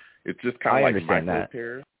diabetic. It's just kind of like micro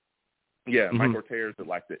tears. Yeah, micro tears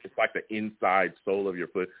are it's like the inside sole of your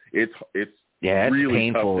foot. It's really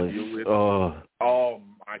painful tough to deal with. Oh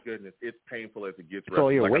my goodness, it's painful as it gets. It's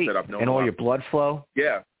all your weight and all your blood flow.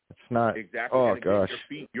 Yeah, it's not exactly. Oh gosh,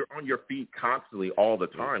 you're on your feet constantly all the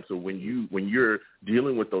time. So when you're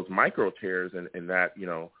dealing with those micro tears and that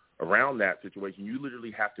around that situation, you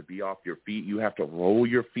literally have to be off your feet. You have to roll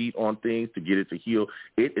your feet on things to get it to heal.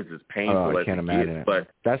 It is as painful as it gets. But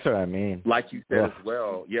that's what I mean. Like you said as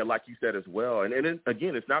well. Yeah, like you said as well. And then,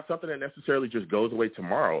 again, it's not something that necessarily just goes away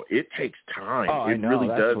tomorrow. It takes time. It really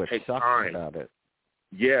does what take sucks time about it.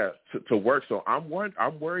 Yeah, to work. So I'm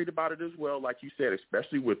worried about it as well, like you said,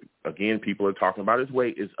 especially with, again, people are talking about his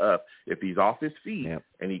weight is up. If he's off his feet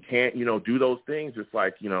and he can't, do those things, it's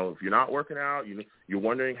like, if you're not working out, you're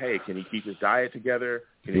wondering, hey, can he keep his diet together?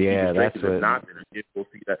 Can he keep his strength? If not, then again,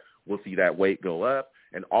 we'll see that weight go up.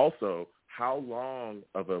 And also, how long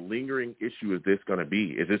of a lingering issue is this going to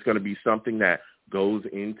be? Is this going to be something that goes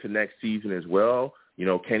into next season as well?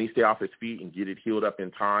 Can he stay off his feet and get it healed up in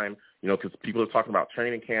time? Because people are talking about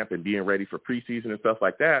training camp and being ready for preseason and stuff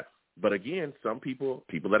like that. But again, some people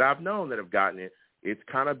that I've known that have gotten it, it's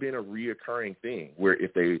kind of been a reoccurring thing where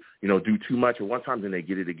if they, do too much at one time, then they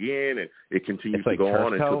get it again, and it continues to go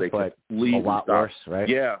on until they completely a lot stop. Worse, right?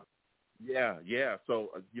 Yeah. So,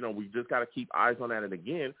 we just got to keep eyes on that. And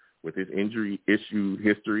again, with his injury issue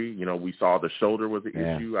history, we saw the shoulder was an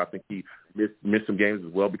issue. I think he missed some games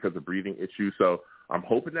as well because of breathing issues. So I'm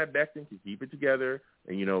hoping that Becton can keep it together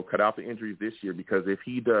and, cut out the injuries this year, because if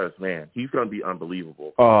he does, man, he's going to be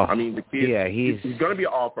unbelievable. I mean, the kid, he's going to be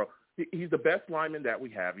an all-pro. He's the best lineman that we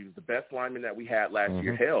have. He was the best lineman that we had last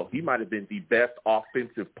year. Hell, he might have been the best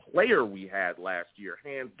offensive player we had last year,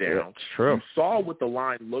 hands down. That's true. You saw what the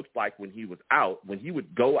line looked like when he was out. When he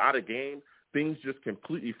would go out of game, things just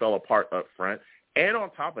completely fell apart up front. And on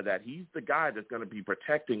top of that, he's the guy that's going to be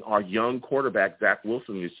protecting our young quarterback, Zach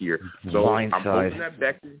Wilson, this year. So I'm hoping that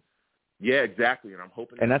Becton – yeah, exactly. And I'm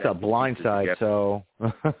hoping – and that's a blind side, so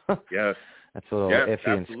yes. That's a little iffy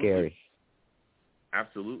and scary.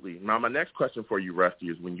 Absolutely. Now, my next question for you, Rusty,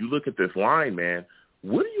 is when you look at this line, man,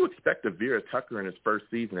 what do you expect of Vera Tucker in his first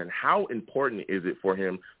season, and how important is it for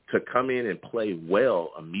him to come in and play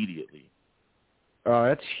well immediately?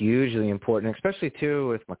 That's hugely important, especially, too,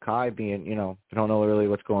 with Makai being, we don't know really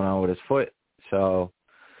what's going on with his foot. So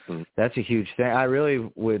that's a huge thing. I really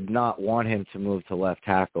would not want him to move to left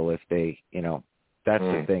tackle if they, that's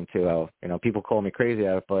the thing, too. People call me crazy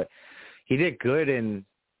at it, but he did good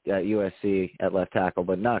at USC at left tackle,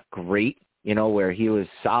 but not great, where he was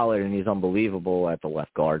solid and he's unbelievable at the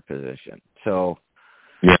left guard position. So,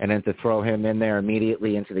 and then to throw him in there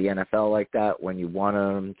immediately into the NFL like that when you want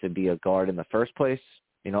him to be a guard in the first place,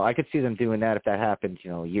 I could see them doing that if that happens,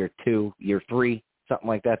 year 2, year 3, something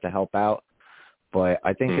like that to help out. But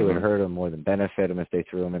I think it would hurt him more than benefit him if they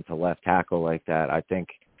threw him into left tackle like that. I think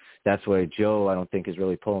that's why Joe, I don't think, is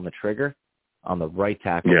really pulling the trigger on the right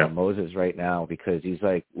tackle on Moses right now, because he's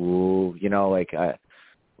like, ooh, we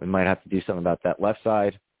might have to do something about that left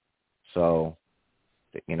side. So,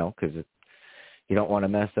 because you don't want to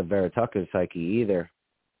mess up Vera Tucker's psyche either,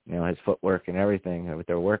 his footwork and everything that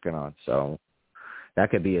they're working on. So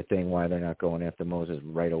that could be a thing why they're not going after Moses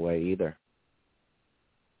right away either.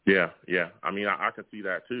 Yeah. I mean, I could see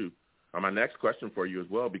that too. My next question for you as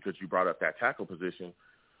well, because you brought up that tackle position,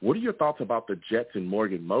 what are your thoughts about the Jets and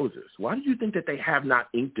Morgan Moses? Why do you think that they have not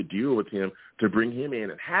inked a deal with him to bring him in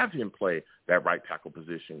and have him play that right tackle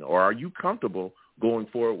position? Or are you comfortable going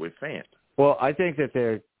forward with Fant? Well, I think that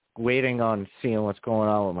they're waiting on seeing what's going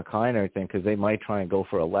on with McKay and everything because they might try and go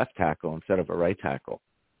for a left tackle instead of a right tackle,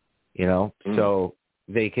 so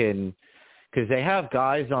they can – because they have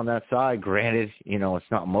guys on that side. Granted, it's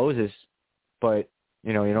not Moses, but,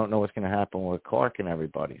 you don't know what's going to happen with Clark and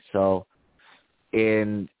everybody. So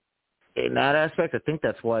in that aspect, I think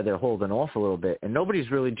that's why they're holding off a little bit. And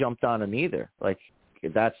nobody's really jumped on him either. Like,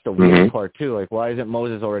 that's the weird part, too. Like, why isn't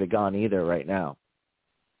Moses already gone either right now?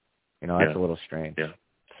 That's a little strange. Yeah.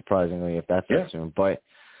 Surprisingly, if that's that soon. But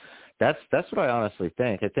that's what I honestly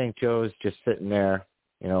think. I think Joe's just sitting there,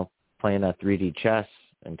 playing that 3D chess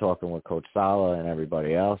and talking with Coach Sala and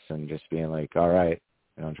everybody else and just being like, all right,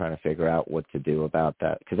 I'm trying to figure out what to do about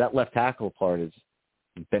that. Because that left tackle part has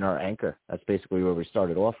been our anchor. That's basically where we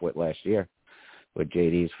started off with last year with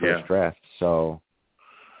JD's first draft. So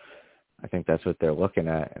I think that's what they're looking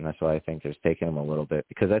at, and that's why I think it's taking them a little bit.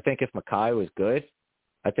 Because I think if McKay was good,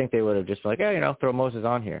 I think they would have just like, throw Moses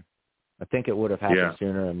on here. I think it would have happened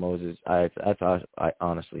sooner than Moses. I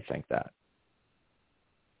honestly think that.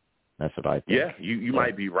 That's what I think. Yeah, you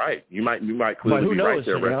might be right. You might clearly be right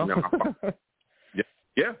there, Rusty.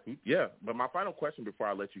 Yeah. But my final question before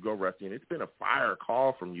I let you go, Rusty, and it's been a fire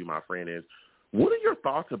call from you, my friend, is what are your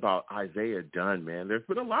thoughts about Isaiah Dunn, man? There's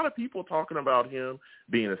been a lot of people talking about him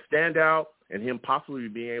being a standout and him possibly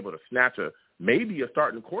being able to snatch maybe a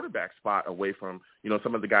starting quarterback spot away from,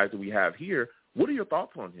 some of the guys that we have here. What are your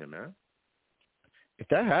thoughts on him, man? If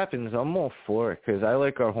that happens, I'm all for it because I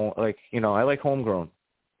like our home, I like homegrown.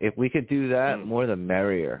 If we could do that, more the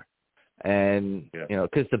merrier. And,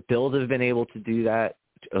 because the Bills have been able to do that.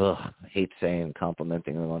 I hate saying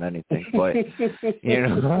complimenting them on anything, but,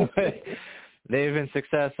 they've been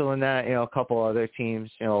successful in that, a couple other teams,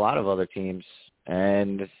 a lot of other teams.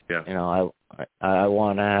 And, I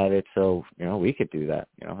want to have it so, we could do that,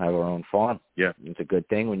 have our own farm. Yeah. It's a good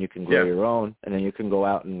thing when you can grow your own, and then you can go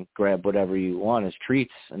out and grab whatever you want as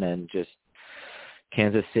treats and then just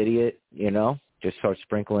Kansas City it, just start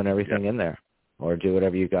sprinkling everything in there or do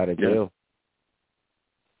whatever you got to do.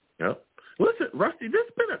 Yeah. Listen, Rusty, this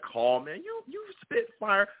has been a call, man. You spit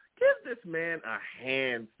fire. Give this man a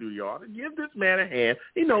hand, y'all. Give this man a hand.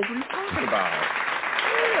 He knows what he's talking about.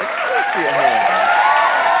 Yeah, give a hand.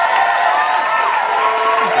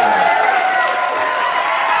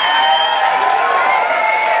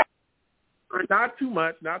 Not too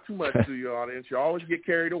much to your audience. You always get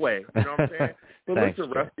carried away. You know what I'm saying? But Thanks,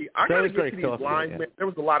 listen, Rusty, I got to get to these lines, man. There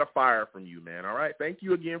was a lot of fire from you, man. All right? Thank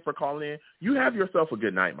you again for calling in. You have yourself a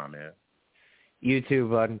good night, my man. You too,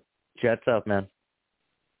 bud. Jets up, man.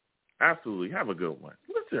 Absolutely. Have a good one.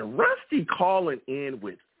 Listen, Rusty calling in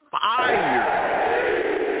with fire.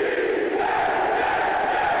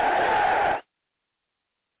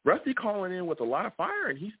 Rusty calling in with a lot of fire,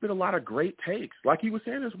 and he spit a lot of great takes. Like he was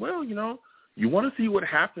saying as well, you want to see what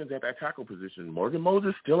happens at that tackle position. Morgan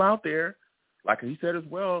Moses still out there. Like he said as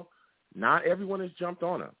well, not everyone has jumped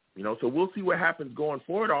on him. So we'll see what happens going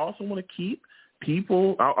forward. I also want to keep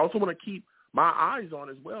my eyes on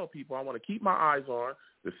as well, people. I want to keep my eyes on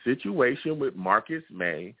the situation with Marcus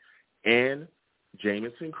May and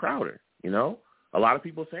Jamison Crowder. A lot of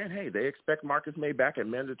people saying, hey, they expect Marcus May back at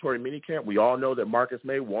mandatory minicamp. We all know that Marcus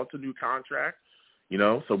May wants a new contract,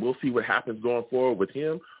 so we'll see what happens going forward with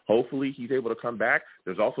him. Hopefully he's able to come back.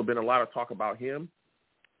 There's also been a lot of talk about him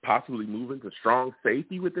possibly moving to strong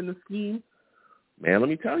safety within the scheme. Man, let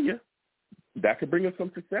me tell you, that could bring us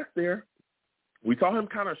some success there. We saw him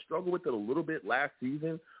kind of struggle with it a little bit last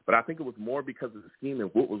season, but I think it was more because of the scheme and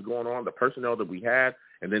what was going on, the personnel that we had,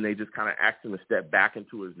 and then they just kind of asked him to step back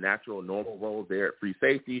into his natural, normal role there at free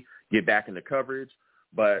safety, get back into coverage.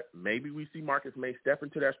 But maybe we see Marcus May step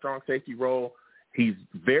into that strong safety role. He's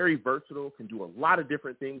very versatile, can do a lot of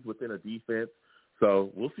different things within a defense. So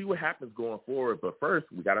we'll see what happens going forward. But first,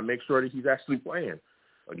 we got to make sure that he's actually playing.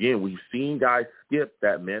 Again, we've seen guys skip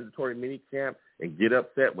that mandatory minicamp and get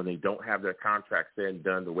upset when they don't have their contract said and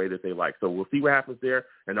done the way that they like. So we'll see what happens there.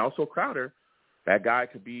 And also Crowder, that guy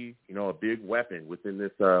could be, a big weapon within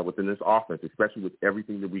this offense, especially with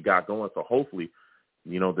everything that we got going. So hopefully,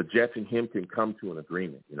 the Jets and him can come to an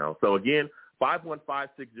agreement, So again,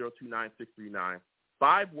 515-602-9639.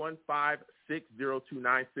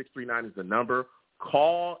 515-602-9639 is the number.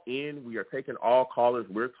 Call in. We are taking all callers.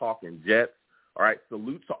 We're talking Jets. All right,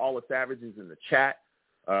 salute to all the savages in the chat.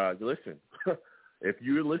 Listen, if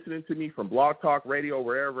you're listening to me from Blog Talk Radio or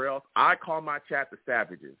wherever else, I call my chat the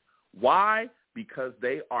savages. Why? Because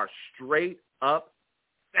they are straight up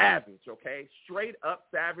savage, okay? Straight up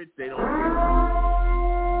savage. They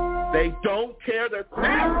don't care. They're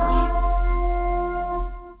savage.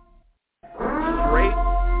 Straight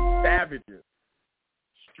savages.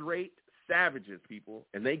 Straight savages, people,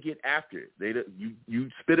 and they get after it. You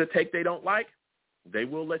spit a take they don't like, they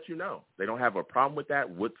will let you know. They don't have a problem with that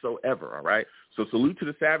whatsoever, all right? So salute to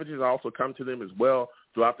the savages. I also come to them as well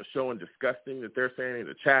throughout the show and discuss things that they're saying in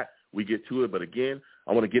the chat. We get to it. But, again,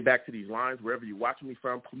 I want to get back to these lines. Wherever you're watching me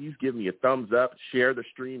from, please give me a thumbs up. Share the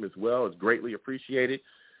stream as well. It's greatly appreciated.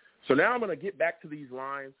 So now I'm going to get back to these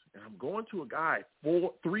lines, and I'm going to a guy,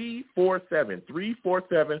 347.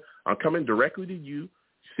 347. I'm coming directly to you.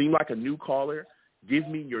 Seem like a new caller. Give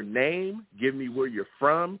me your name. Give me where you're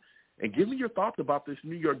from. And give me your thoughts about this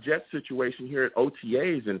New York Jets situation here at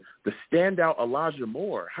OTAs and the standout Elijah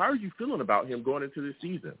Moore. How are you feeling about him going into this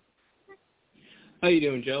season? How you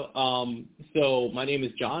doing, Joe? So my name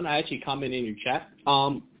is John. I actually comment in your chat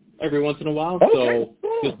every once in a while. Okay. So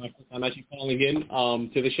this is my first time actually calling in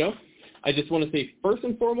to the show. I just want to say, first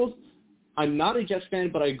and foremost, I'm not a Jets fan,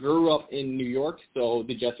 but I grew up in New York, so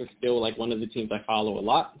the Jets are still like one of the teams I follow a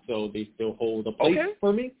lot, so they still hold a place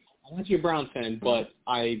for me. I'm actually a Browns fan, but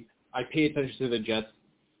I pay attention to the Jets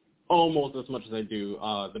almost as much as I do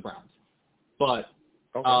the Browns. But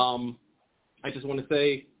I just want to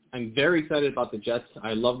say I'm very excited about the Jets.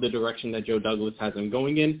 I love the direction that Joe Douglas has them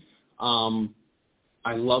going in.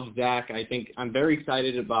 I love Zach. I think I'm very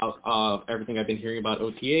excited about everything I've been hearing about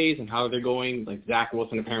OTAs and how they're going. Like Zach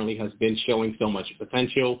Wilson apparently has been showing so much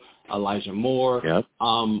potential. Elijah Moore. Yep.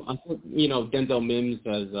 Denzel Mims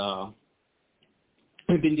has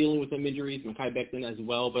been dealing with some injuries, Mekhi Becton as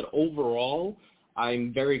well. But overall,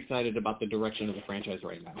 I'm very excited about the direction of the franchise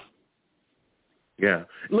right now. Yeah.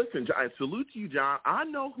 Listen, John, salute to you, John. I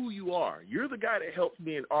know who you are. You're the guy that helps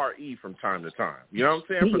me in RE from time to time. You know what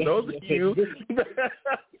I'm saying? For those of you.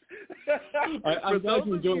 I'm glad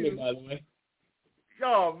you're doing it, by the way.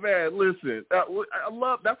 Oh, man, listen. That's what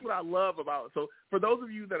I love about it. So for those of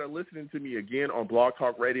you that are listening to me again on Blog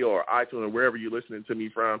Talk Radio or iTunes or wherever you're listening to me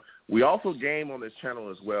from, we also game on this channel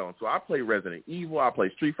as well. And so I play Resident Evil, I play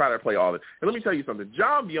Street Fighter, I play all this. And let me tell you something.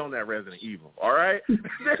 John be on that Resident Evil, all right?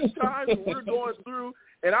 There's times when we're going through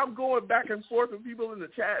and I'm going back and forth with people in the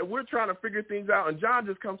chat and we're trying to figure things out. And John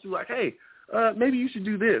just comes through like, hey, maybe you should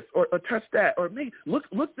do this or touch that or maybe look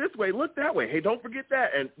this way, look that way. Hey, don't forget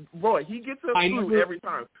that. And, boy, he gets us through every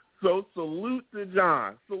time. So salute to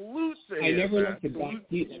John. Salute to him. I never like to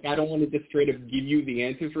backseat. Like, I don't want to just straight up give you the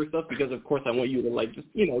answers for stuff because, of course, I want you to, like, just,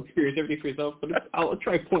 experience everything for yourself. But I'll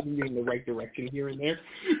try pointing you in the right direction here and there.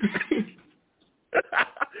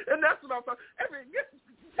 And that's what I'm talking about. I mean,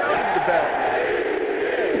 John's the best.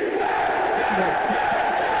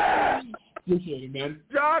 Appreciate it, man.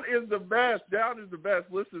 John is the best. John is the best.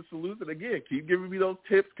 Listen, salute, and again, keep giving me those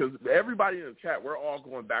tips because everybody in the chat, we're all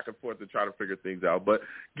going back and forth to try to figure things out. But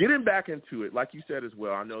getting back into it, like you said as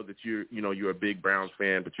well, I know that you're a big Browns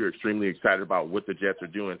fan, but you're extremely excited about what the Jets are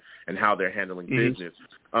doing and how they're handling business.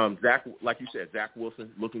 Zach, like you said, Zach Wilson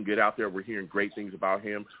looking good out there. We're hearing great things about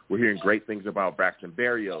him. We're hearing great things about Braxton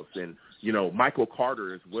Berrios and Michael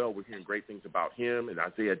Carter as well. We're hearing great things about him and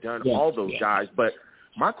Isaiah Dunn, all those guys. But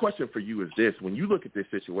my question for you is this. When you look at this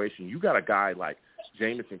situation, you got a guy like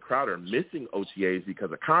Jamison Crowder missing OTAs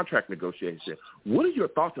because of contract negotiation. What are your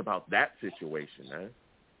thoughts about that situation, man?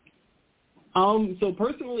 So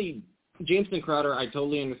personally, Jamison Crowder, I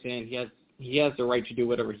totally understand. He has the right to do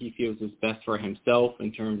whatever he feels is best for himself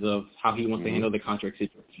in terms of how he wants to handle the contract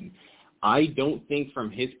situation. I don't think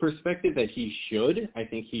from his perspective that he should. I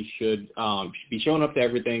think he should be showing up to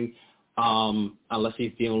everything, unless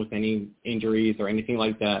he's dealing with any injuries or anything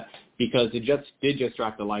like that, because the Jets did just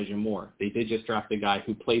draft Elijah Moore. They did just draft a guy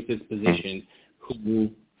who plays his position,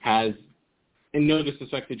 who has, and no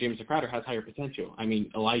disrespect to James Crowder, has higher potential. I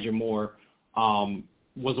mean, Elijah Moore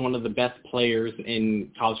was one of the best players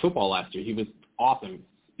in college football last year. He was awesome,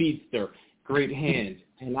 speedster, great hands,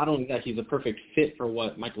 and not only that, he's a perfect fit for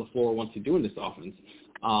what Mike LaFleur wants to do in this offense.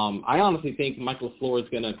 I honestly think Mike LaFleur is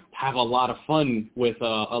going to have a lot of fun with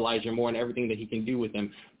Elijah Moore and everything that he can do with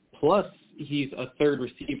him. Plus, he's a third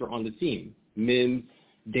receiver on the team. Mims,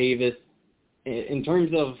 Davis. In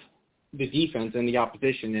terms of the defense and the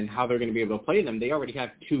opposition and how they're going to be able to play them, they already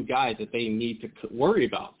have two guys that they need to worry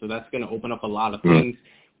about. So that's going to open up a lot of things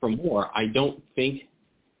for Moore. I don't think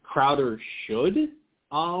Crowder should.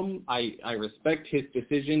 I respect his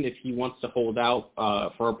decision if he wants to hold out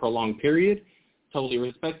for a prolonged period. Totally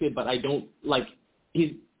respected, but I don't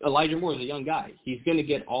Elijah Moore is a young guy. He's going to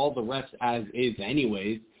get all the reps as is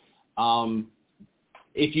anyways.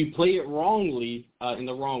 If you play it wrongly, in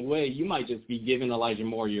the wrong way, you might just be giving Elijah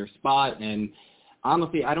Moore your spot. And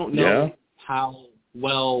honestly, I don't know how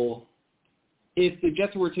well, if the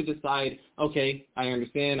Jets were to decide, okay, I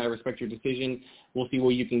understand, I respect your decision, we'll see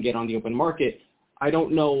what you can get on the open market, I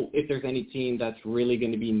don't know if there's any team that's really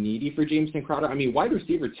going to be needy for Jameson Crowder. I mean, wide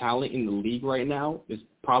receiver talent in the league right now is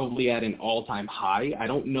probably at an all-time high. I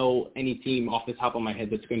don't know any team off the top of my head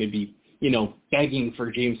that's going to be, begging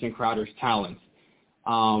for Jameson Crowder's talents.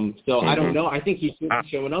 So I don't know. I think he's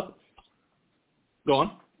showing up. Go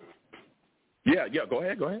on. Yeah, go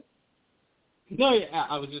ahead. No, yeah,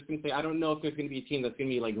 I was just going to say, I don't know if there's going to be a team that's going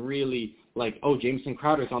to be really Jameson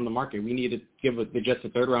Crowder's on the market. We need to give the Jets a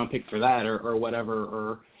third-round pick for that or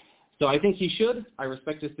whatever. So I think he should. I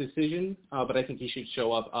respect his decision, but I think he should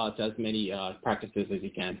show up to as many practices as he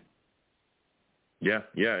can. Yeah.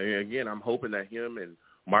 Again, I'm hoping that him and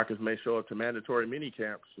Marcus may show up to mandatory mini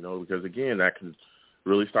camps, because, again, that can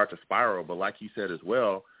really start to spiral. But like you said as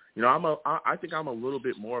well, I think I'm a little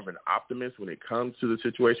bit more of an optimist when it comes to the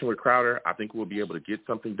situation with Crowder. I think we'll be able to get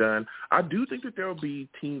something done. I do think that there will be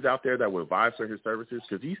teams out there that will vie for his services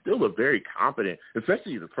because he's still a very competent,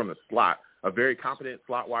 especially from the slot, a very competent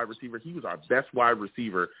slot wide receiver. He was our best wide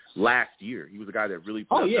receiver last year. He was a guy that really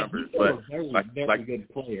put up numbers. He's a very good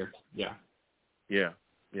player. Yeah. Yeah.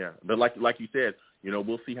 But like you said,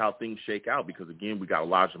 we'll see how things shake out because, again, we got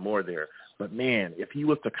Elijah Moore there. But, man, if he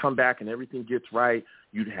was to come back and everything gets right,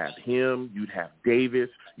 you'd have him, you'd have Davis,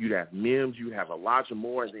 you'd have Mims, you'd have Elijah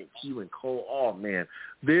Moore, and then Keelan Cole. Oh, man,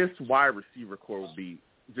 this wide receiver core would be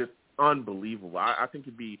just unbelievable. I think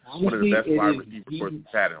it'd be one of the best wide receiver cores we've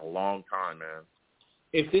had in a long time, man.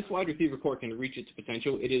 If this wide receiver core can reach its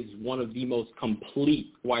potential, it is one of the most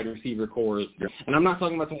complete wide receiver cores. Yep. And I'm not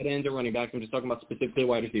talking about tight ends or running backs. I'm just talking about specifically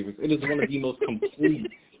wide receivers. It is one of the most complete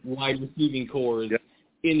wide receiving cores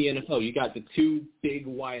in the NFL. You got the two big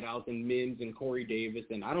wideouts in Mims and Corey Davis,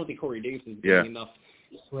 and I don't think Corey Davis is getting enough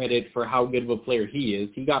credit for how good of a player he is.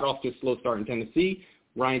 He got off to a slow start in Tennessee.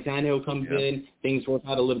 Ryan Tannehill comes in, things work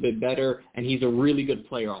out a little bit better, and he's a really good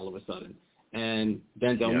player all of a sudden. And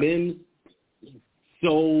Denzel Mims,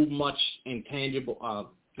 so much intangible,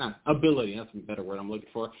 not ability, that's a better word I'm looking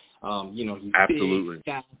for. He's absolutely big,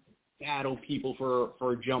 fast, battle people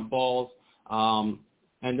for jump balls.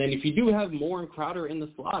 And then if you do have Moore and Crowder in the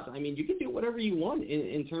slots, I mean, you can do whatever you want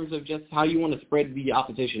in terms of just how you want to spread the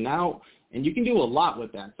opposition out, and you can do a lot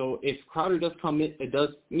with that. So if Crowder does come in, it does,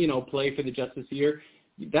 play for the Jets this year,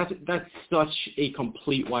 that's such a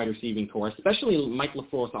complete wide receiving core, especially in Mike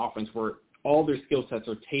LaFleur's offense where all their skill sets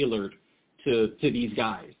are tailored to these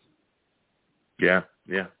guys. Yeah,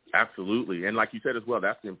 absolutely. And like you said as well,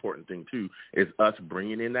 that's the important thing too, is us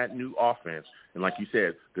bringing in that new offense. And like you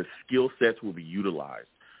said, the skill sets will be utilized.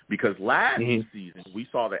 Because last season, we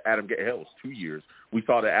saw that Adam Gase, it was 2 years, we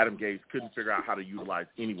saw that Adam Gase couldn't figure out how to utilize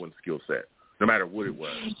anyone's skill set, no matter what it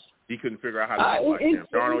was. He couldn't figure out how to utilize Sam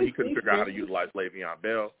Darnold. He couldn't figure out how to utilize Le'Veon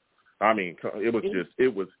Bell. I mean,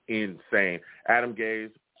 it was insane. Adam Gase,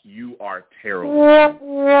 you are terrible. If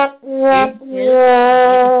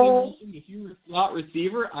you were a slot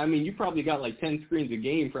receiver, I mean, you probably got 10 screens a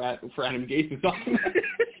game for Adam Gase's offense.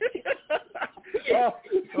 John,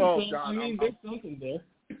 I mean, there's something there.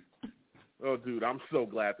 Oh, dude, I'm so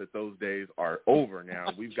glad that those days are over now.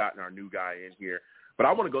 We've gotten our new guy in here. But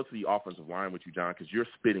I want to go to the offensive line with you, John, because you're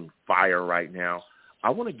spitting fire right now. I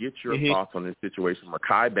want to get your thoughts on this situation.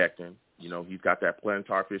 Mekhi Becton, he's got that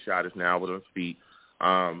plantar fasciitis now with his feet.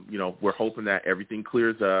 We're hoping that everything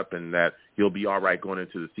clears up and that he'll be all right going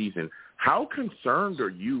into the season. How concerned are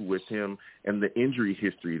you with him and the injury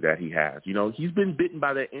history that he has? He's been bitten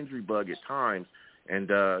by that injury bug at times, and,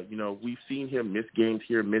 we've seen him miss games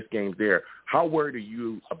here, miss games there. How worried are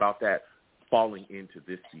you about that falling into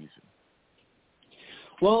this season?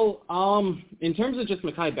 Well, in terms of just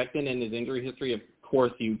Mekhi Becton and his injury history, of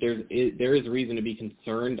course, there is reason to be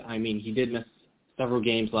concerned. I mean, he did miss several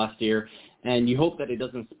games last year, and you hope that it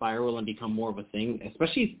doesn't spiral and become more of a thing,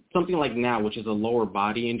 especially something like now, which is a lower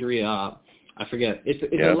body injury. I forget. It's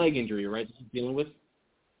a leg injury, right, that he's dealing with?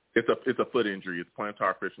 It's a foot injury. It's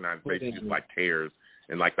plantar fasciitis. Basically, it's like tears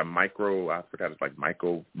and the micro, I forgot, it's like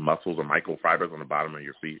micro muscles or microfibers on the bottom of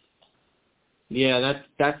your feet. Yeah,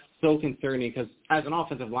 that's so concerning because as an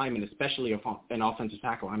offensive lineman, especially an offensive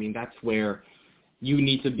tackle, I mean, that's where you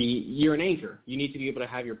need to be – you're an anchor. You need to be able to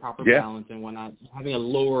have your proper balance and whatnot. Having a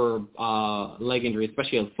lower leg injury,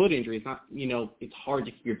 especially a foot injury, it's not – it's hard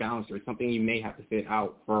to keep your balance or it's something you may have to sit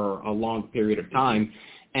out for a long period of time.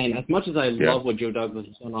 And as much as I love what Joe Douglas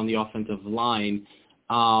has done on the offensive line,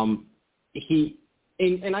 he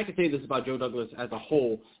and I could say this about Joe Douglas as a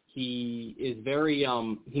whole, he is very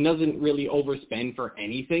he doesn't really overspend for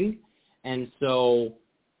anything. And so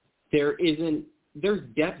there's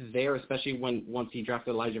depth there, especially once he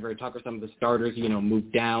drafted Elijah Vera Tucker, some of the starters,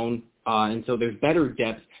 moved down. And so there's better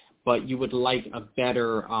depth, but you would like a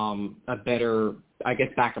better, I guess,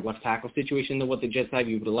 backup left tackle situation than what the Jets have.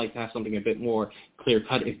 You would like to have something a bit more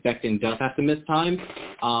clear-cut if Becton does have to miss time.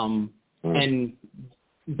 And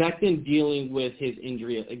Becton dealing with his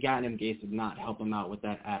injury, Adam Gase did not help him out with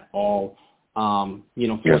that at all. Forcing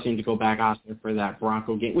him to go back out there for that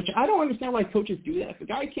Bronco game, which I don't understand why coaches do that. If a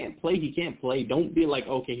guy can't play, he can't play. Don't be like,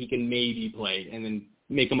 okay, he can maybe play, and then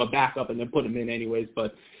make him a backup and then put him in anyways.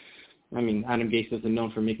 But, I mean, Adam Gase isn't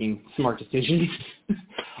known for making smart decisions.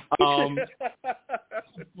 But,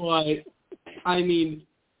 I mean,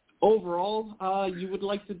 overall, you would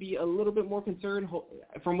like to be a little bit more concerned.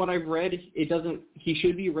 From what I've read, he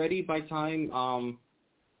should be ready by time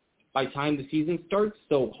the season starts.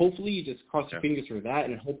 So hopefully you just cross your fingers for that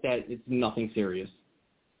and hope that it's nothing serious.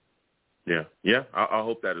 Yeah, I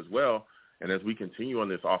hope that as well. And as we continue on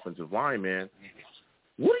this offensive line, man,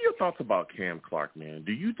 what are your thoughts about Cam Clark, man?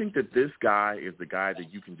 Do you think that this guy is the guy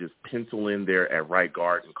that you can just pencil in there at right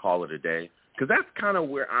guard and call it a day? Because that's kind of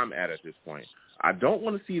where I'm at this point. I don't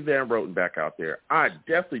want to see Van Roten back out there. I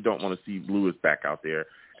definitely don't want to see Lewis back out there.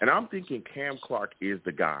 And I'm thinking Cam Clark is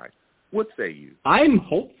the guy. What say you? I'm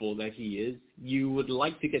hopeful that he is. You would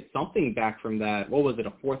like to get something back from that. What was it,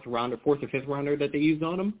 a fourth or fifth rounder that they used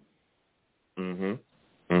on him?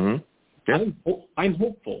 Yeah. I'm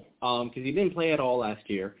hopeful because he didn't play at all last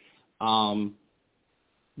year. You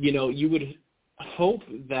would hope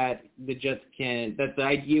that the Jets that the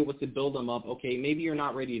idea was to build them up. Okay, maybe you're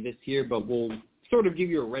not ready this year, but we'll sort of give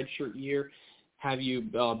you a redshirt year, have you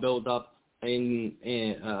build up your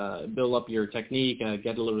technique,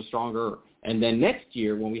 get a little stronger, and then next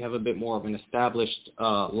year when we have a bit more of an established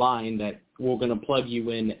line that we're going to plug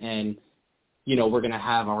you in and we're going to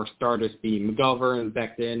have our starters be McGovern,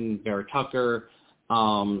 Becton, Vera Tucker,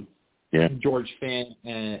 George Fant,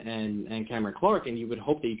 and Cameron Clark, and you would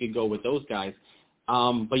hope that you could go with those guys.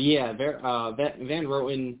 But yeah, Van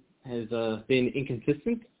Roten has been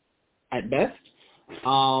inconsistent at best.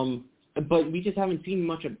 But we just haven't seen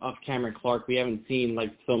much of Cameron Clark. We haven't seen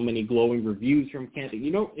so many glowing reviews from Canton.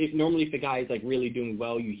 Normally if the guy is really doing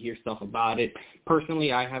well, you hear stuff about it.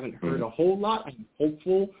 Personally, I haven't heard a whole lot. I'm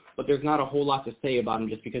hopeful, but there's not a whole lot to say about him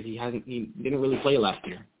just because he didn't really play last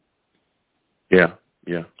year. Yeah.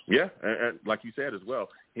 And like you said as well,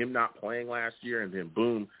 him not playing last year and then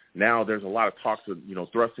boom, now there's a lot of talks of,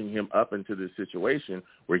 thrusting him up into this situation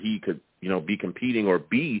where he could, be competing or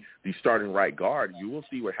be the starting right guard. You will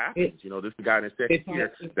see what happens. This is a guy in his second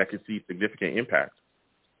year that could see significant impact.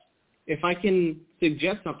 If I can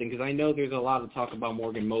suggest something, because I know there's a lot of talk about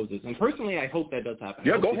Morgan Moses, and personally I hope that does happen.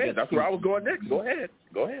 Yeah, go ahead. That's where I was going next. Go ahead.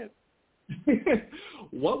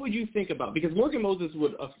 What would you think about, because Morgan Moses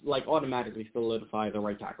would automatically solidify the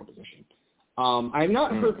right tackle position. I've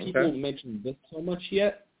not heard people mention this so much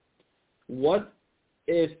yet. What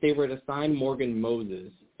if they were to sign Morgan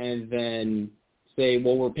Moses and then say,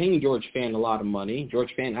 well, we're paying George Fant a lot of money.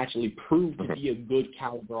 George Fant actually proved to be a good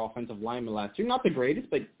caliber offensive lineman last year. Not the greatest,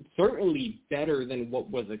 but certainly better than what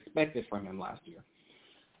was expected from him last year.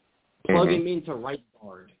 Plug him into right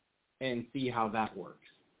guard and see how that works.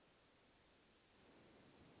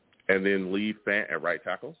 And then leave Fant at right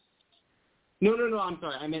tackle? No, I'm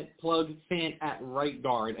sorry. I meant plug Fant at right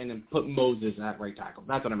guard and then put Moses at right tackle.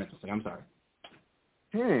 That's what I meant to say. I'm sorry.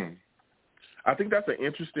 I think that's an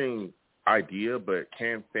interesting idea, but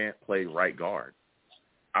can Fant play right guard?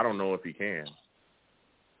 I don't know if he can.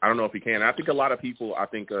 I think a lot of people,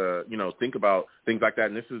 think about things like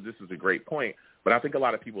that, and this is a great point, but I think a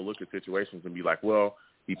lot of people look at situations and be like, well,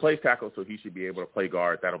 he plays tackle, so he should be able to play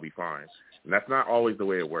guard. That'll be fine. And that's not always the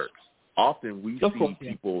way it works. Often we see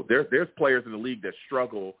people, there's players in the league that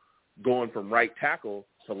struggle going from right tackle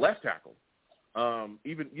to left tackle.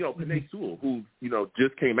 Even, Penei Sewell, who,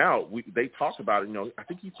 just came out, they talked about it, I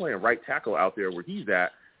think he's playing right tackle out there where he's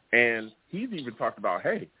at, and he's even talked about,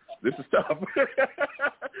 hey, this is tough.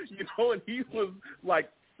 And he was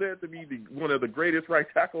said to be one of the greatest right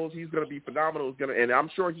tackles. He's going to be phenomenal. And I'm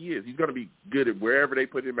sure he is. He's going to be good at wherever they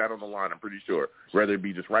put him at on the line, I'm pretty sure, whether it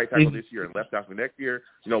be just right tackle this year and left tackle next year,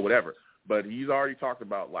 whatever. But he's already talked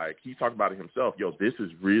about, he's talked about it himself. This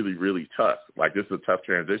is really, really tough. This is a tough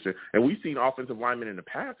transition. And we've seen offensive linemen in the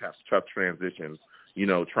past have tough transitions,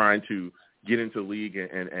 trying to get into the league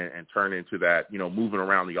and turn into that, moving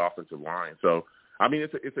around the offensive line. So, I mean,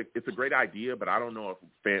 it's a great idea, but I don't know if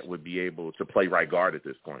Fant would be able to play right guard at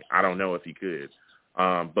this point. I don't know if he could.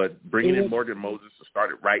 But bringing in Morgan Moses to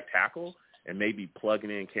start at right tackle and maybe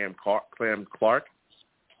plugging in Cam Clark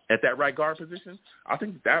at that right guard position, I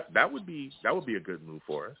think that would be a good move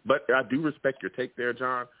for us. But I do respect your take there,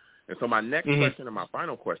 John. And so my next question and my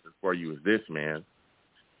final question for you is this, man.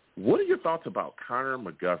 what are your thoughts about Connor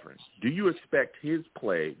McGovern? Do you expect his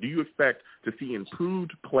play? Do you expect to see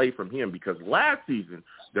improved play from him? Because last season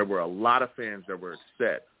there were a lot of fans that were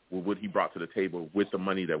upset with what he brought to the table with the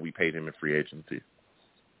money that we paid him in free agency.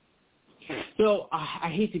 So I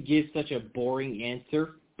hate to give such a boring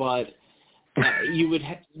answer, but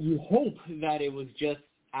you hope that it was just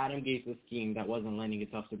Adam Gase's scheme that wasn't lending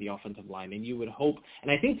itself to the offensive line, and you would hope, and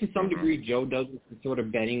I think to some degree Joe does sort of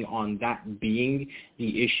betting on that being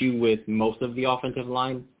the issue with most of the offensive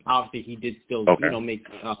line. Obviously, he did still make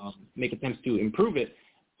attempts to improve it,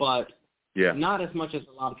 but not as much as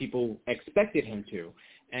a lot of people expected him to.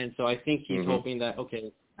 And so I think he's hoping that,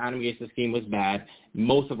 okay, Adam Gase's scheme was bad.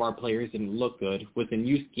 Most of our players didn't look good. With a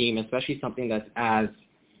new scheme, especially something that's as,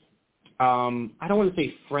 I don't want to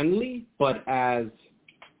say friendly, but as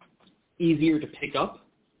easier to pick up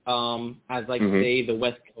as, like, say, the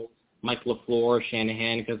West Coast, Mike LaFleur,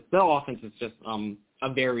 Shanahan, because their offense is just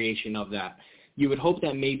a variation of that. You would hope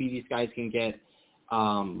that maybe these guys can get,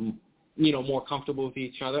 more comfortable with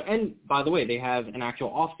each other. And, by the way, they have an actual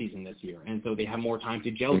off season this year, and so they have more time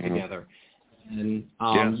to gel together. And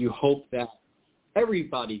you hope that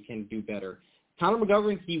everybody can do better. Connor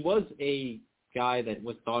McGovern, he was a guy that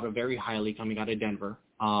was thought of very highly coming out of Denver.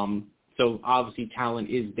 So obviously talent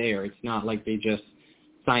is there. It's not like they just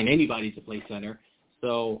sign anybody to play center.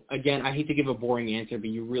 So, again, I hate to give a boring answer, but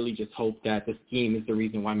you really just hope that the scheme is the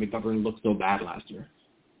reason why McGovern looked so bad last year.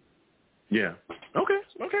 Yeah. Okay.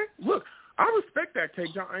 Look, I respect that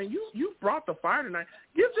take, John. I mean, you brought the fire tonight.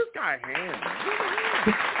 Give this guy a hand, man.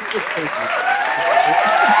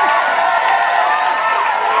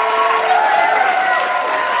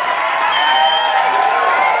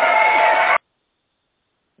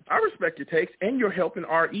 I respect your takes and your help in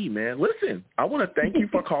RE, man. Listen, I want to thank you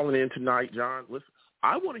for calling in tonight, John. Listen,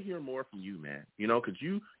 I want to hear more from you, man. Because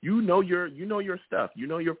you know your stuff. You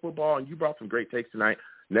know your football, and you brought some great takes tonight.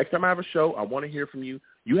 Next time I have a show, I want to hear from you.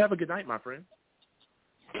 You have a good night, my friend.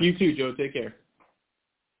 You too, Joe. Take care.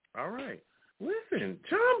 All right. Listen,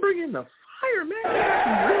 John bringing the fire, man.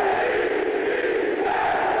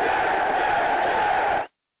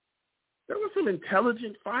 There was some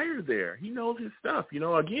intelligent fire there. He knows his stuff.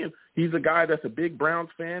 Again, he's a guy that's a big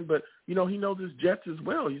Browns fan, but, he knows his Jets as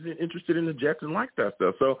well. He's interested in the Jets and likes that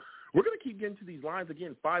stuff. So we're going to keep getting to these lines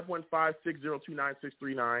again,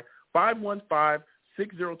 515-602-9639,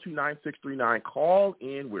 515-602-9639. Call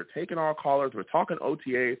in. We're taking all callers. We're talking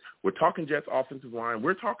OTAs. We're talking Jets offensive line.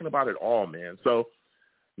 We're talking about it all, man. So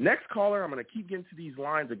next caller, I'm going to keep getting to these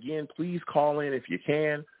lines again. Please call in if you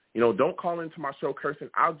can. Don't call into my show cursing.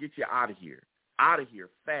 I'll get you out of here. Out of here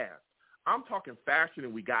fast. I'm talking faster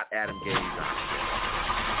than we got Adam Gaze out.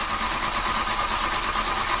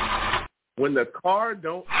 When the car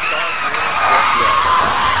don't start,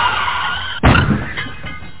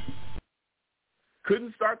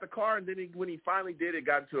 couldn't start the car, and then when he finally did, it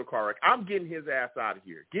got into a car wreck. I'm getting his ass out of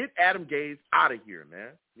here. Get Adam Gaze out of here, man.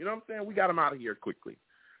 You know what I'm saying? We got him out of here quickly.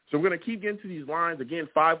 So we're going to keep getting to these lines. Again,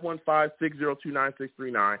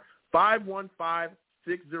 515-602-9639,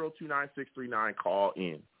 515-602-9639. Call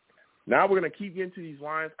in. Now we're going to keep getting to these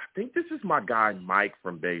lines. I think this is my guy, Mike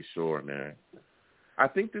from Bayshore, man. I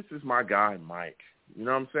think this is my guy, Mike. You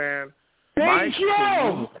know what I'm saying? Big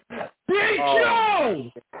Joe! Big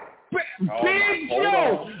Joe! Big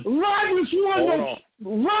Joe!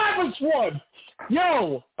 Livest one!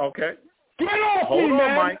 Yo! Okay. Get off me,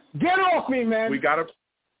 man! Mike. Get off me, man!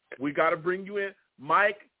 We gotta bring you in,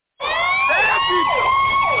 Mike.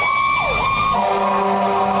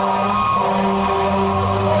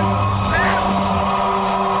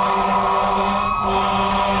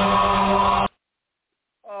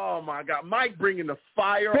 Oh my God, Mike bringing the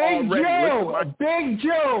fire already. Big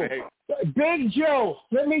Joe.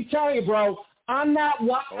 Let me tell you, bro. I'm not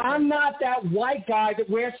that white guy that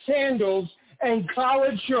wears sandals and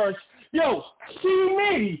collared shirts. Yo, see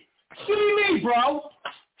me, bro.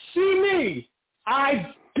 See me.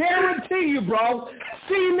 I guarantee you, bro.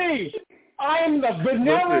 See me. I am the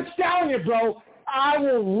vanilla stallion, bro. I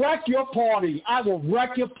will wreck your party.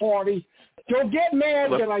 Don't get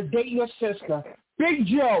mad that I date your sister. Big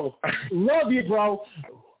Joe. Love you, bro.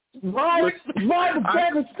 Ride the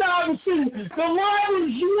Kevin Stuyvesant. The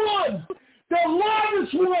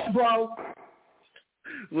livest one, bro.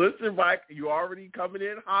 Listen, Mike, you already coming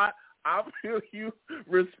in hot. I feel you,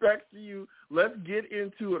 respect to you. Let's get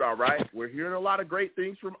into it, all right? We're hearing a lot of great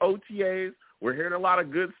things from OTAs. We're hearing a lot of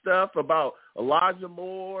good stuff about Elijah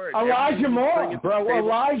Moore. Elijah Moore. Give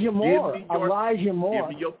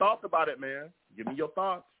me your thoughts about it, man. Give me your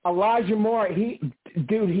thoughts. Elijah Moore, he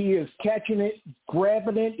is catching it,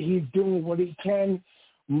 grabbing it. He's doing what he can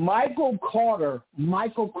Michael Carter,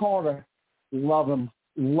 love him.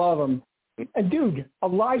 And, dude,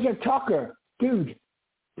 Elijah Tucker, dude,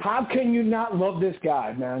 how can you not love this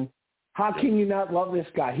guy, man? How can you not love this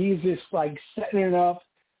guy? He's just, like, setting it up.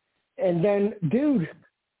 And then, dude,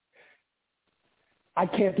 I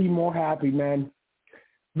can't be more happy, man.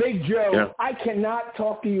 Big Joe, I cannot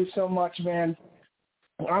talk to you so much, man.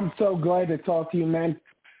 I'm so glad to talk to you, man.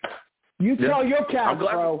 You tell your cats,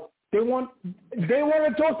 bro. They want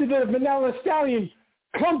to talk to the Vanilla Stallion.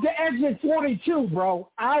 Come to exit 42, bro.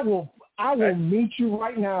 I will meet you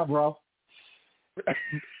right now, bro.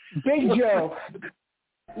 Big Joe.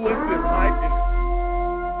 Listen, Mike,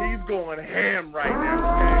 he's going ham right now,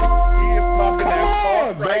 okay? He is talking that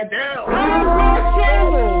talk right now.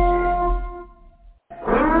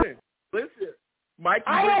 Listen. Mike,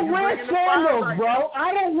 I don't wear sandals, bro.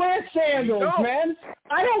 I don't wear sandals, man.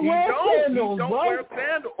 I don't wear sandals, bro. You don't wear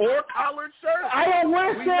sandals or collared shirts. I don't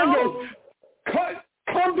wear sandals.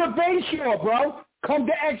 Come to Bayshore, bro. Come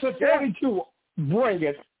to exit 42. Bring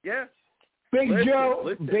it. Yeah. Big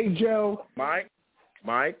Joe.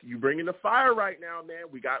 Mike, you bringing the fire right now, man.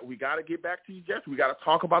 We got to get back to these Jets. We got to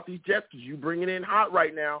talk about these Jets because you bringing in hot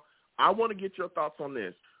right now. I want to get your thoughts on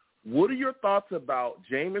this. What are your thoughts about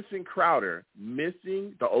Jamison Crowder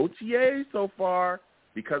missing the OTAs so far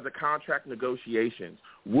because of contract negotiations?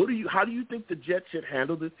 How do you think the Jets should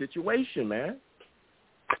handle this situation, man?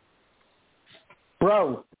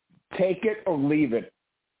 Bro, take it or leave it.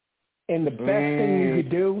 And the best thing you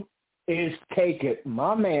could do is take it.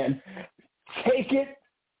 My man, take it.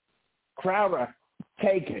 Crowder,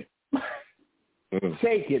 take it.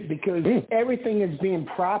 Take it because everything is being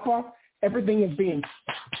proper. Everything is being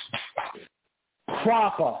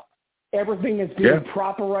proper. Everything is being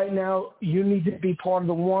proper right now. You need to be part of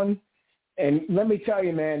the one. And let me tell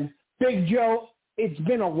you, man, Big Joe, it's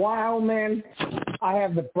been a while, man. I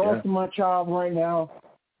have the birth of my child right now.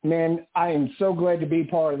 Man, I am so glad to be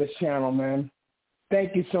part of this channel, man.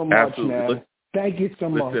 Thank you so much, man. Thank you so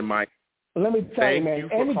much. Listen, Mike. Let me tell you, man,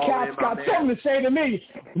 any cat's got something to say to me.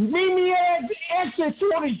 Meet me at exit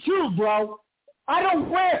 42, bro. I don't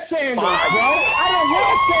wear sandals, bro. I don't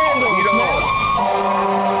wear sandals, man.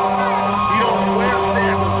 You don't wear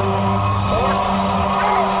sandals.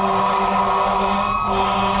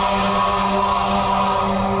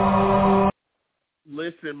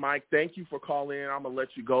 Listen, Mike, thank you for calling in. I'm going to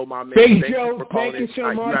let you go, my man. Big Joe, thank you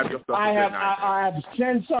so much. I have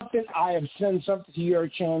sent something. To your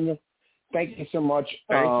channel. Thank you so much.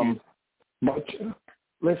 Thank you.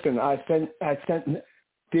 Listen, I sent,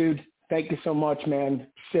 dude. Thank you so much, man.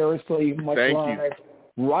 Seriously, much love.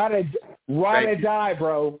 Ride or die,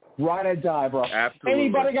 bro. Ride or die, bro. Absolutely.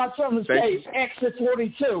 Anybody got something to say? Exit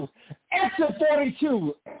 42. Exit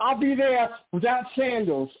 42. I'll be there without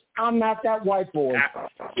sandals. I'm not that white boy.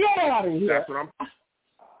 Get out of here. That's what I'm.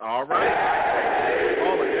 All right.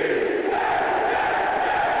 All again.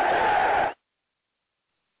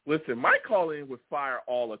 Listen, Mike call in with fire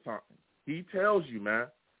all the time. He tells you, man.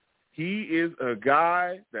 He is a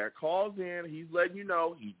guy that calls in. He's letting you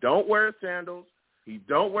know he don't wear sandals. He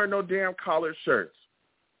don't wear no damn collared shirts.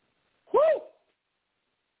 Whoo!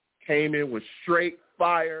 Came in with straight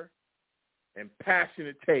fire and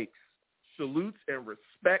passionate takes. Salutes and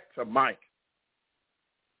respect to Mike.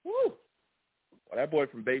 Woo! Well, that boy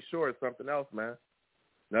from Bayshore is something else, man.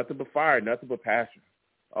 Nothing but fire, nothing but passion.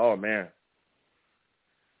 Oh, man.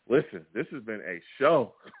 Listen, this has been a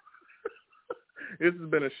show. This has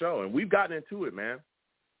been a show, and we've gotten into it, man.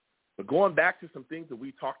 But going back to some things that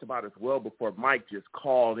we talked about as well before Mike just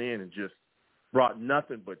called in and just brought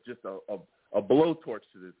nothing but just a blowtorch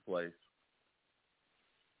to this place.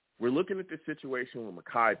 We're looking at this situation with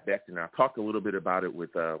Mekhi Becton. I talked a little bit about it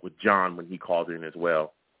with John when he called in as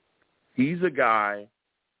well. He's a guy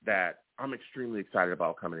that I'm extremely excited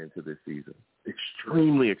about coming into this season.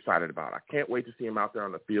 Extremely excited about. I can't wait to see him out there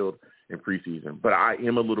on the field in preseason, but I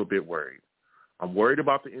am a little bit worried. I'm worried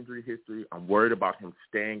about the injury history. I'm worried about him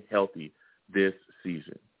staying healthy this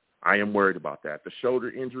season. I am worried about that. The shoulder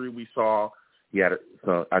injury we saw,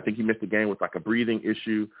 I think he missed the game with like a breathing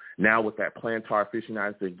issue. Now with that plantar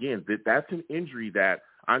fasciitis, again, that's an injury that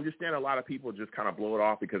I understand a lot of people just kind of blow it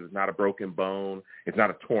off because it's not a broken bone. It's not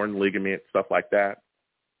a torn ligament, stuff like that.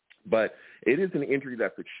 But it is an injury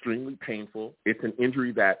that's extremely painful. It's an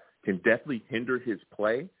injury that can definitely hinder his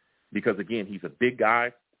play because, again, he's a big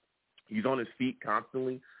guy. He's on his feet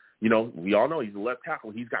constantly. You know, we all know he's a left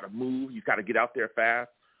tackle. He's got to move. He's got to get out there fast.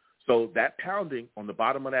 So that pounding on the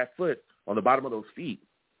bottom of that foot, on the bottom of those feet,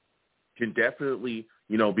 can definitely,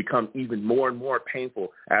 you know, become even more and more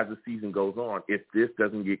painful as the season goes on if this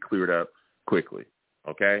doesn't get cleared up quickly,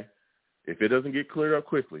 okay? If it doesn't get cleared up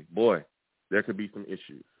quickly, boy, there could be some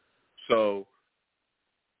issues. So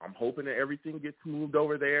I'm hoping that everything gets moved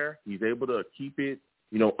over there. He's able to keep it,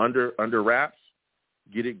 under wraps,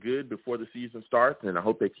 get it good before the season starts, and I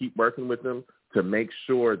hope they keep working with him to make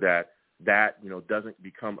sure that doesn't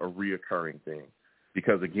become a reoccurring thing.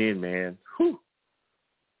 Because, again, man,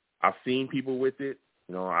 I've seen people with it.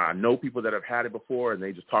 I know people that have had it before, and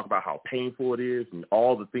they just talk about how painful it is and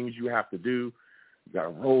all the things you have to do. You got to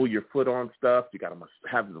roll your foot on stuff. You got to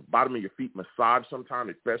have the bottom of your feet massaged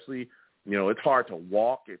sometimes, especially, it's hard to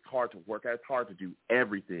walk. It's hard to work out. It's hard to do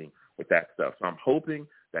everything with that stuff. So I'm hoping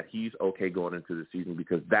that he's okay going into the season,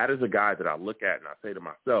 because that is a guy that I look at and I say to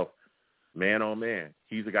myself, man, oh, man,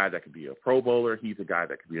 he's a guy that could be a Pro Bowler. He's a guy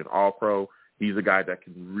that could be an All-Pro. He's a guy that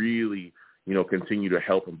can really, continue to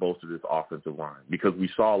help and bolster this offensive line, because we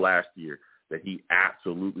saw last year that he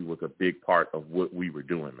absolutely was a big part of what we were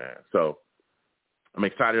doing, man. So I'm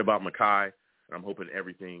excited about Mekhi, and I'm hoping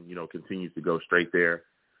everything, continues to go straight there.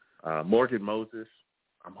 Morgan Moses,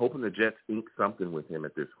 I'm hoping the Jets ink something with him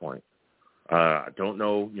at this point. I don't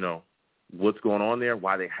know, what's going on there,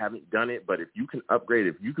 why they haven't done it, but if you can upgrade,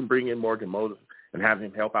 if you can bring in Morgan Moses and have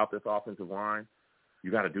him help out this offensive line,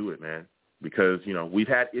 you got to do it, man, because, we've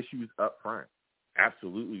had issues up front.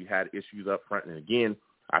 Absolutely had issues up front. And, again,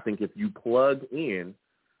 I think if you plug in,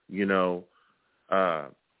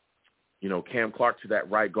 Cam Clark to that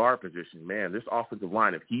right guard position, man, this offensive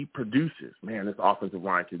line, if he produces, man, this offensive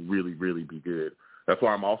line can really, really be good. That's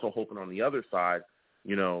why I'm also hoping on the other side,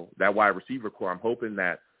 that wide receiver core, I'm hoping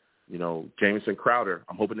that, Jamison Crowder,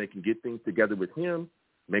 I'm hoping they can get things together with him,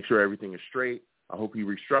 make sure everything is straight. I hope he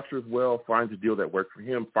restructures well, finds a deal that works for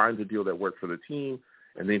him, finds a deal that works for the team,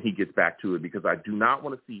 and then he gets back to it, because I do not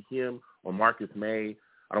want to see him or Marcus May.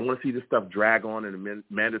 I don't want to see this stuff drag on in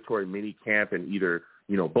a mandatory mini camp and either,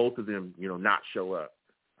 both of them, not show up.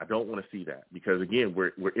 I don't want to see that, because, again,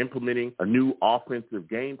 we're implementing a new offensive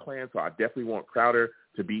game plan, so I definitely want Crowder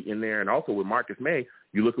to be in there. And also with Marcus May,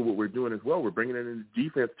 you look at what we're doing as well. We're bringing it into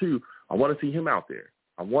defense too. I want to see him out there.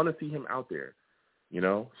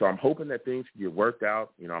 So I'm hoping that things can get worked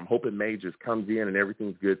out. I'm hoping May just comes in and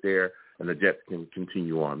everything's good there and the Jets can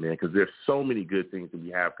continue on, man, because there's so many good things that we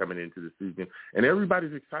have coming into the season. And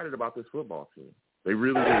everybody's excited about this football team. They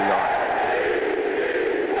really, really are.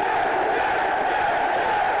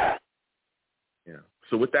 Yeah.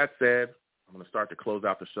 So with that said, I'm going to start to close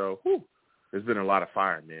out the show. There's been a lot of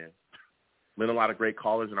fire, man. Been a lot of great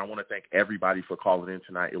callers, and I want to thank everybody for calling in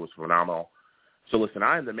tonight. It was phenomenal. So listen,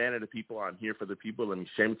 I am the man of the people. I'm here for the people. Let me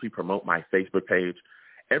shamelessly promote my Facebook page.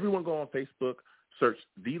 Everyone go on Facebook, search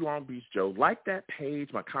The Long Beach Joe. Like that page.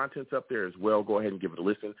 My content's up there as well. Go ahead and give it a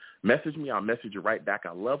listen. Message me. I'll message you right back.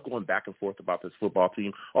 I love going back and forth about this football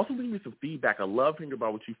team. Also, leave me some feedback. I love hearing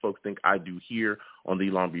about what you folks think I do here on The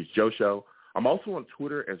Long Beach Joe Show. I'm also on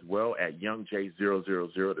Twitter as well at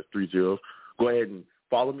YoungJ000. That's 3 zeros. Go ahead and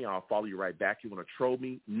follow me. I'll follow you right back. You want to troll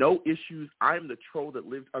me? No issues. I'm the troll that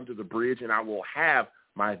lives under the bridge, and I will have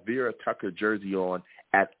my Vera Tucker jersey on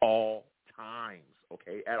at all times,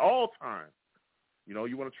 okay? At all times. You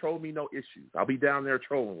want to troll me? No issues. I'll be down there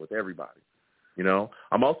trolling with everybody.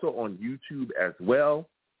 I'm also on YouTube as well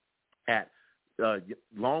at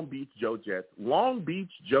Long Beach Joe Jets. Long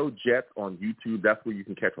Beach Joe Jets on YouTube. That's where you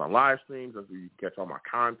can catch my live streams. That's where you can catch all my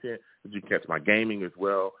content. That's where you can catch my gaming as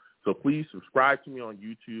well. So please subscribe to me on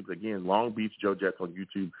YouTube. Again, Long Beach Joe Jets on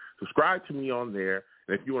YouTube. Subscribe to me on there.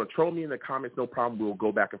 And if you want to troll me in the comments, no problem. We'll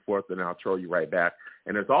go back and forth, and I'll troll you right back.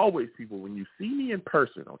 And as always, people, when you see me in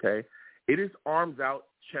person, okay, it is arms out,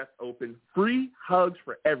 chest open, free hugs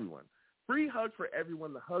for everyone. Free hugs for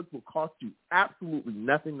everyone. The hugs will cost you absolutely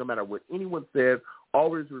nothing, no matter what anyone says.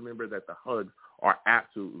 Always remember that the hugs are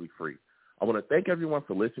absolutely free. I want to thank everyone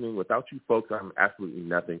for listening. Without you folks, I'm absolutely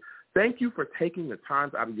nothing. Thank you for taking the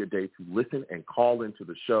time out of your day to listen and call into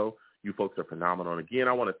the show. You folks are phenomenal. And again,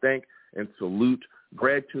 I want to thank and salute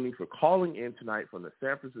Greg Tooney for calling in tonight from the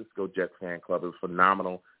San Francisco Jets fan club. It was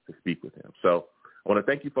phenomenal to speak with him. So I want to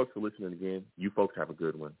thank you folks for listening again. You folks have a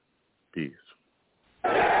good one. Peace.